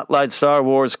Spotlight Star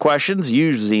Wars questions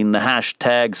using the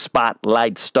hashtag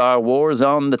Spotlight Star Wars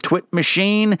on the Twit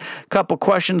machine. Couple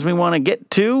questions we want to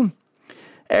get to.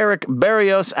 Eric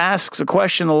Barrios asks a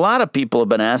question a lot of people have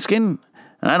been asking,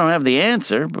 and I don't have the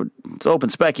answer, but it's open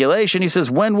speculation. He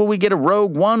says, when will we get a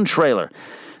Rogue One trailer?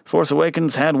 Force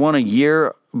Awakens had one a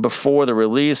year before the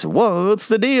release. What's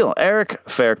the deal? Eric,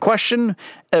 fair question.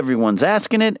 Everyone's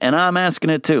asking it, and I'm asking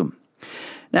it too.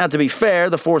 Now, to be fair,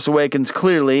 The Force Awakens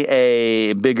clearly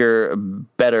a bigger,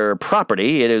 better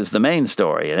property. It is the main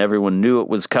story, and everyone knew it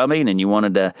was coming, and you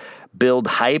wanted to build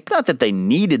hype. Not that they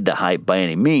needed the hype by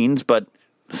any means, but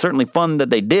certainly fun that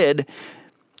they did.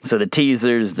 So the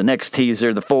teasers, the next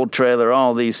teaser, the full trailer,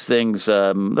 all these things.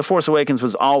 The Force Awakens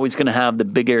was always going to have the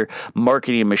bigger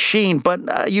marketing machine,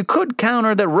 but you could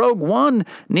counter that Rogue One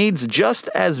needs just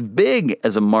as big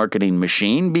as a marketing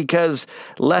machine because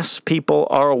less people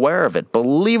are aware of it.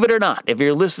 Believe it or not, if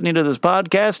you're listening to this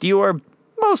podcast, you are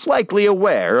most likely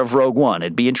aware of Rogue One.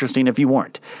 It'd be interesting if you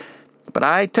weren't. But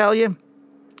I tell you,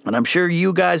 and I'm sure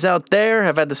you guys out there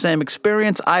have had the same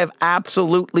experience, I have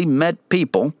absolutely met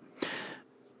people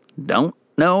don't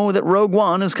know that Rogue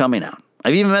One is coming out.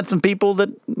 I've even met some people that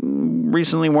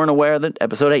recently weren't aware that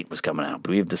Episode 8 was coming out.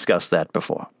 We've discussed that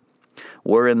before.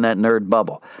 We're in that nerd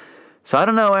bubble. So I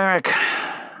don't know, Eric.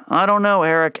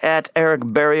 At Eric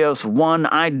Barrios 1.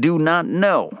 I do not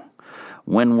know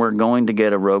when we're going to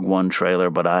get a Rogue One trailer,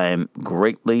 but I am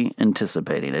greatly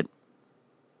anticipating it.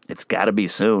 It's got to be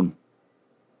soon.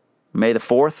 May the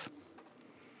 4th?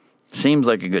 Seems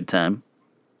like a good time.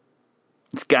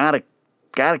 It's got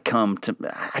to come to...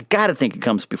 I got to think it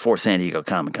comes before San Diego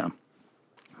Comic-Con.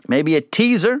 Maybe a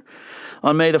teaser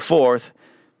on May the 4th.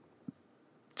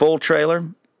 Full trailer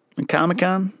in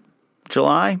Comic-Con,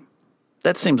 July.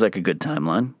 That seems like a good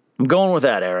timeline. I'm going with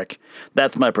that, Eric.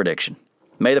 That's my prediction.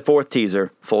 May the 4th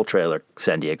teaser, full trailer,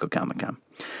 San Diego Comic-Con.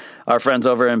 Our friends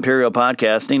over at Imperial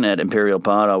Podcasting at Imperial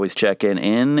Pod always check in,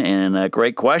 and a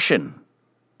great question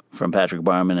from Patrick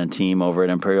Barman and team over at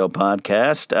Imperial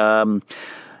Podcast.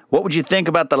 What would you think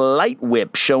about the light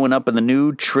whip showing up in the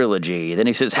new trilogy? Then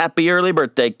he says, happy early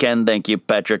birthday, Ken. Thank you,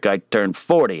 Patrick. I turned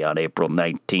 40 on April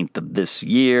 19th of this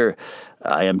year.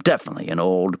 I am definitely an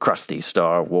old, crusty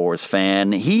Star Wars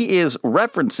fan. He is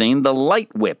referencing the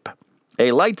light whip, a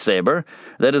lightsaber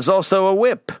that is also a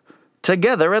whip.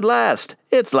 Together at last.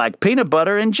 It's like peanut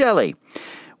butter and jelly.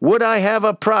 Would I have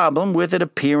a problem with it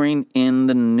appearing in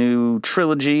the new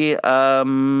trilogy?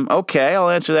 Okay, I'll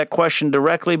answer that question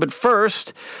directly. But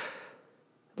first,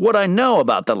 what I know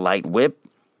about the light whip,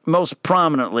 most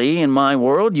prominently in my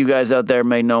world, you guys out there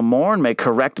may know more and may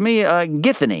correct me,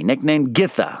 Githany, nicknamed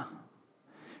Githa.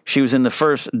 She was in the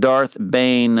first Darth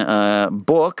Bane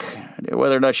book.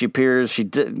 Whether or not she appears, I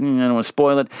don't want to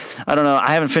spoil it. I don't know.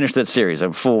 I haven't finished that series. I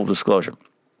have full disclosure.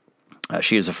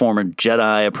 She is a former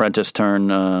Jedi apprentice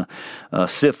turned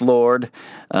Sith Lord,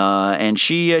 and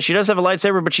she does have a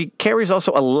lightsaber, but she carries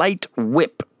also a light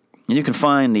whip. And you can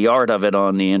find the art of it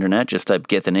on the internet. Just type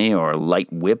Githany or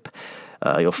light whip,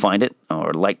 you'll find it,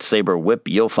 or lightsaber whip,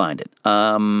 you'll find it.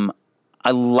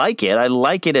 I like it. I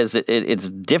like it as it's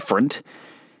different.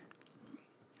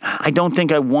 I don't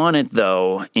think I want it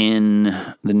though in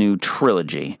the new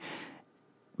trilogy.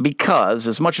 because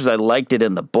as much as I liked it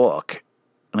in the book,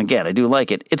 and again, I do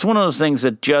like it, it's one of those things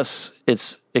that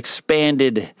it's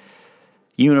expanded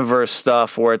universe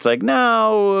stuff where it's like,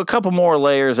 no, a couple more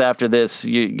layers after this,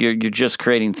 you're just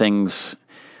creating things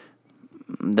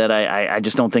that I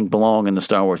just don't think belong in the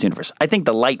Star Wars universe. I think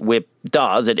the light whip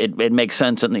does. It makes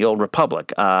sense in the Old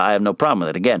Republic. I have no problem with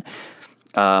it. Again,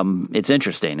 it's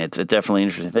interesting. It's definitely an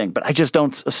interesting thing. But I just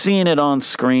don't, seeing it on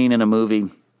screen in a movie,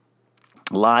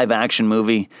 live action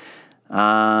movie,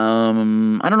 I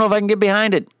don't know if I can get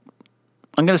behind it.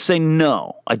 I'm going to say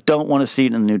no. I don't want to see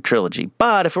it in the new trilogy.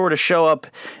 But if it were to show up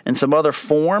in some other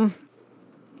form,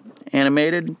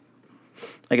 animated,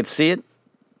 I could see it.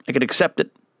 I could accept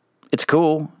it. It's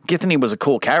cool. Githany was a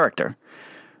cool character.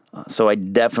 So I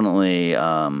definitely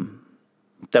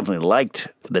liked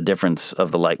the difference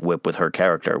of the light whip with her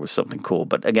character. It was something cool.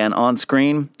 But again, on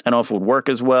screen, I don't know if it would work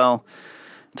as well.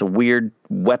 It's a weird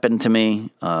weapon to me.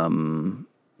 So I'm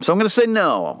going to say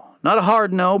no. Not a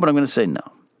hard no, but I'm going to say no.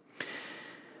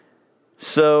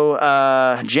 So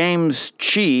James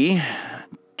Chi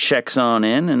checks on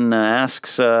in and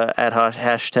asks at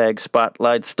hashtag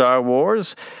Spotlight Star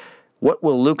Wars, what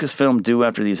will Lucasfilm do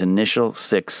after these initial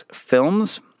 6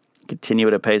 films? Continue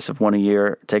at a pace of 1 a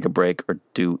year, take a break, or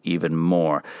do even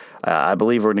more? I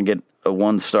believe we're going to get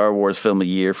one Star Wars film a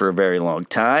year for a very long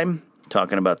time.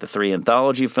 Talking about the 3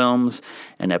 anthology films,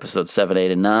 and episodes 7, 8,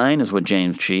 and 9 is what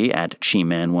James Chi at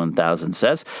Chi-Man1000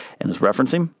 says and is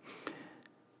referencing.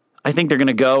 I think they're going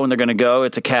to go, and they're going to go.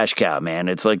 It's a cash cow, man.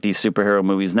 It's like these superhero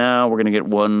movies now. We're going to get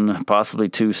 1, possibly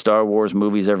 2 Star Wars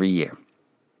movies every year.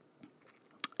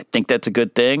 I think that's a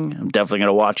good thing. I'm definitely going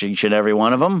to watch each and every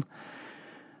one of them.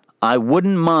 I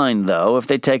wouldn't mind, though, if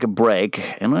they take a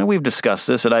break, and we've discussed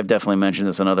this, and I've definitely mentioned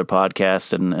this on other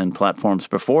podcasts and platforms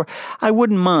before. I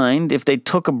wouldn't mind if they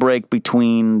took a break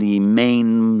between the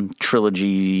main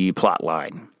trilogy plot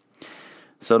line.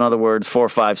 So, in other words, 4,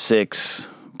 5, 6,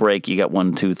 break, you got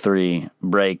 1, 2, 3,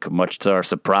 break. Much to our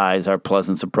surprise, our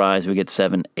pleasant surprise, we get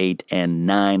 7, 8, and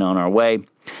 9 on our way.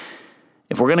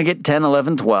 If we're going to get 10,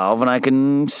 11, 12, and I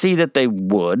can see that they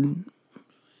would,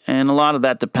 and a lot of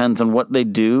that depends on what they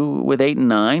do with 8 and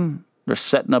 9. They're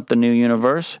setting up the new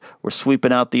universe. We're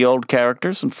sweeping out the old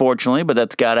characters, unfortunately, but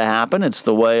that's got to happen. It's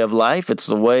the way of life. It's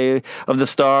the way of the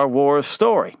Star Wars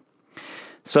story.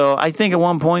 So I think at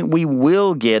one point we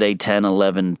will get a 10,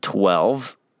 11,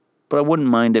 12, but I wouldn't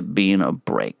mind it being a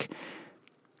break.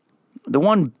 The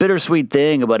one bittersweet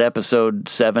thing about Episode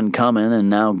 7 coming and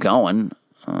now going,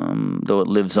 though it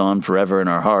lives on forever in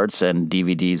our hearts and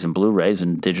DVDs and Blu-rays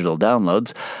and digital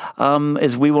downloads,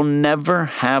 is we will never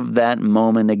have that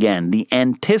moment again. The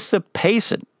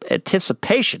anticipation,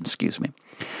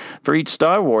 for each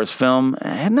Star Wars film,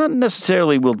 not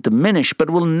necessarily will diminish, but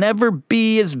will never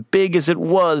be as big as it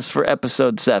was for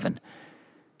Episode 7.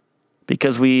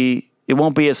 Because it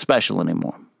won't be as special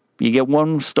anymore. You get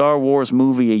 1 Star Wars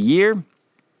movie a year.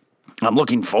 I'm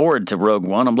looking forward to Rogue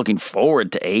One. I'm looking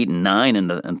forward to 8 and 9 in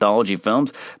the anthology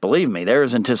films. Believe me, there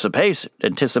is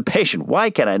anticipation. Why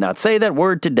can I not say that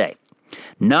word today?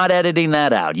 Not editing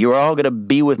that out. You are all going to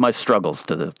be with my struggles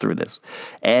through this.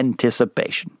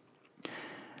 Anticipation.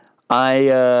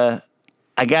 I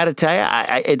got to tell you,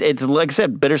 it's like I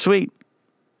said, bittersweet.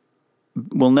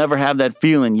 We'll never have that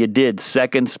feeling you did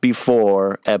seconds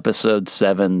before Episode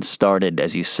 7 started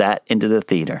as you sat into the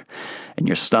theater. And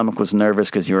your stomach was nervous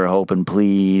because you were hoping,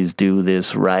 please do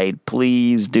this right.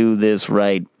 Please do this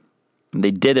right. And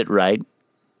they did it right,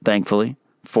 thankfully,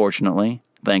 fortunately.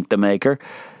 Thank the maker.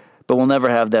 But we'll never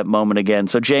have that moment again.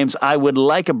 So, James, I would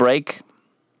like a break.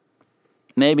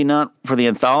 Maybe not for the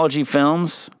anthology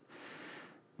films.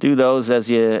 Do those as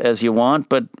you want,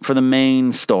 but for the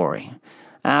main story.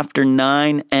 After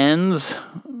 9 ends,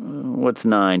 what's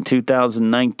 9?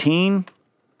 2019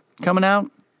 coming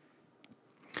out?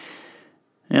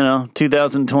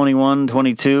 2021,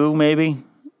 22 maybe?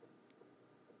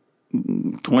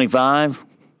 25?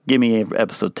 Give me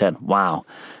Episode 10. Wow.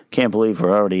 Can't believe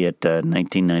we're already at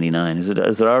 1999. Is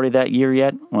it already that year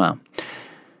yet? Wow.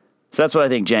 So that's what I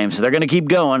think, James. They're going to keep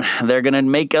going. They're going to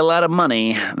make a lot of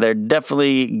money. They're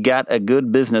definitely got a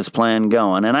good business plan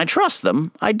going. And I trust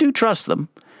them. I do trust them.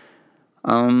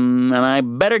 And I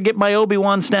better get my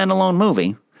Obi-Wan standalone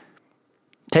movie.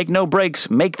 Take no breaks.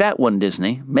 Make that one,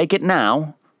 Disney. Make it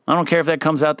now. I don't care if that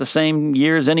comes out the same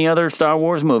year as any other Star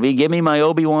Wars movie. Give me my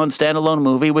Obi-Wan standalone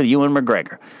movie with Ewan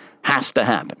McGregor. Has to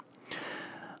happen.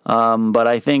 But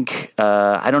I think,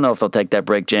 I don't know if they'll take that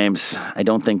break, James. I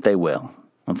don't think they will,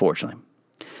 unfortunately.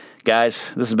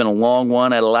 Guys, this has been a long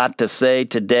one. I had a lot to say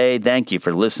today. Thank you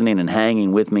for listening and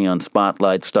hanging with me on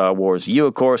Spotlight Star Wars. You,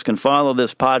 of course, can follow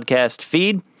this podcast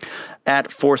feed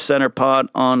at Force Center Pod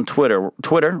on Twitter.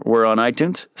 We're on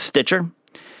iTunes, Stitcher,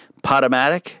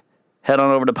 Podomatic. Head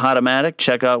on over to Podomatic.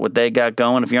 Check out what they got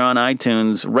going. If you're on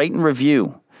iTunes, rate and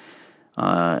review.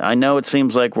 I know it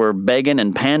seems like we're begging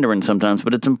and pandering sometimes,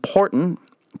 but it's important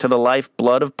to the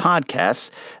lifeblood of podcasts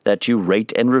that you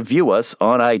rate and review us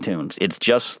on iTunes. It's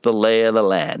just the lay of the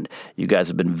land. You guys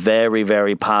have been very,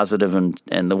 very positive,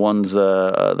 and the ones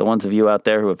of you out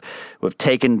there who have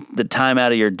taken the time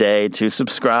out of your day to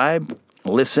subscribe,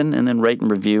 listen, and then rate and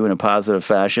review in a positive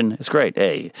fashion. It's great.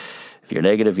 Hey, if you're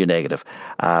negative, you're negative.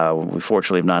 We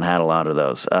fortunately have not had a lot of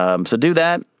those. So do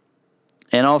that.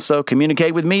 And also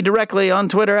communicate with me directly on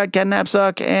Twitter at Ken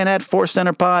Napzok and at Force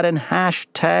Center Pod and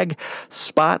hashtag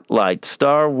Spotlight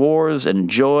Star Wars.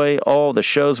 Enjoy all the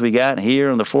shows we got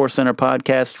here on the Force Center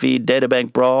podcast feed.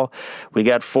 Databank Brawl. We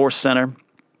got Force Center,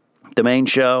 the main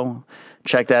show.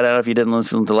 Check that out if you didn't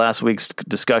listen to last week's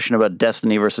discussion about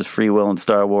Destiny versus Free Will in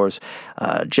Star Wars.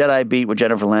 Jedi Beat with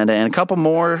Jennifer Landa, and a couple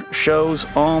more shows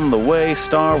on the way.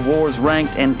 Star Wars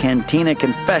Ranked and Cantina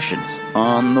Confessions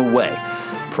on the way.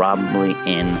 Probably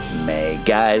in May.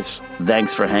 Guys,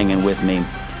 thanks for hanging with me.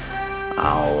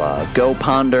 I'll go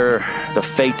ponder the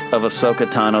fate of Ahsoka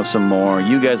Tano some more.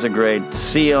 You guys are great.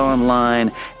 See you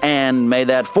online. And may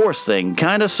that Force thing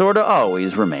kind of, sort of,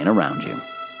 always remain around you.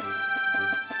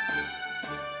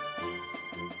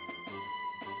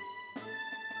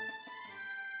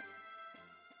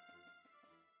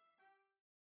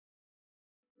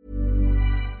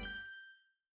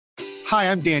 Hi,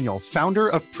 I'm Daniel, founder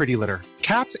of Pretty Litter.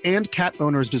 Cats and cat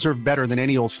owners deserve better than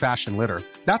any old-fashioned litter.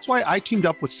 That's why I teamed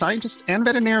up with scientists and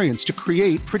veterinarians to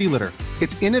create Pretty Litter.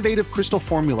 Its innovative crystal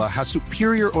formula has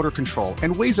superior odor control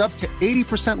and weighs up to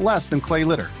 80% less than clay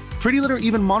litter. Pretty Litter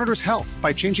even monitors health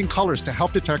by changing colors to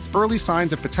help detect early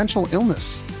signs of potential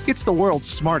illness. It's the world's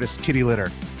smartest kitty litter.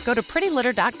 Go to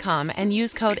prettylitter.com and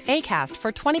use code ACAST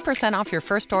for 20% off your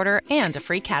first order and a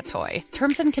free cat toy.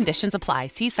 Terms and conditions apply.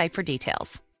 See site for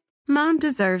details. Mom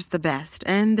deserves the best,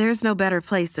 and there's no better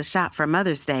place to shop for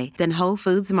Mother's Day than Whole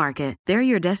Foods Market. They're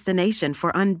your destination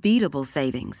for unbeatable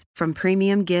savings, from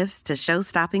premium gifts to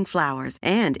show-stopping flowers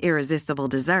and irresistible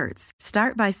desserts.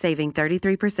 Start by saving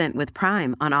 33% with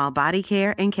Prime on all body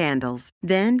care and candles.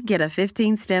 Then get a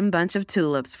 15-stem bunch of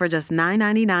tulips for just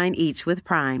 $9.99 each with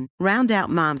Prime. Round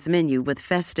out Mom's menu with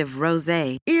festive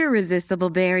rosé, irresistible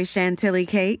berry chantilly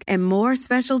cake, and more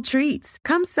special treats.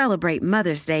 Come celebrate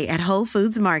Mother's Day at Whole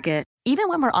Foods Market. Even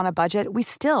when we're on a budget, we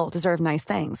still deserve nice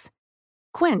things.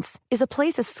 Quince is a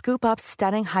place to scoop up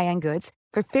stunning high-end goods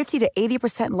for 50 to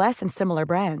 80% less than similar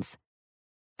brands.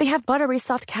 They have buttery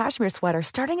soft cashmere sweaters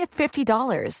starting at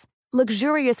 $50,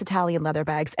 luxurious Italian leather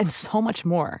bags, and so much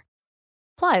more.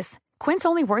 Plus, Quince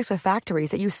only works with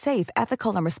factories that use safe,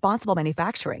 ethical, and responsible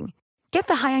manufacturing. Get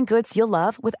the high-end goods you'll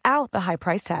love without the high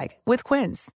price tag with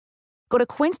Quince. Go to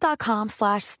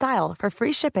quince.com/style for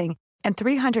free shipping and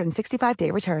 365-day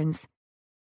returns.